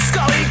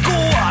paskalikku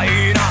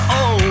aina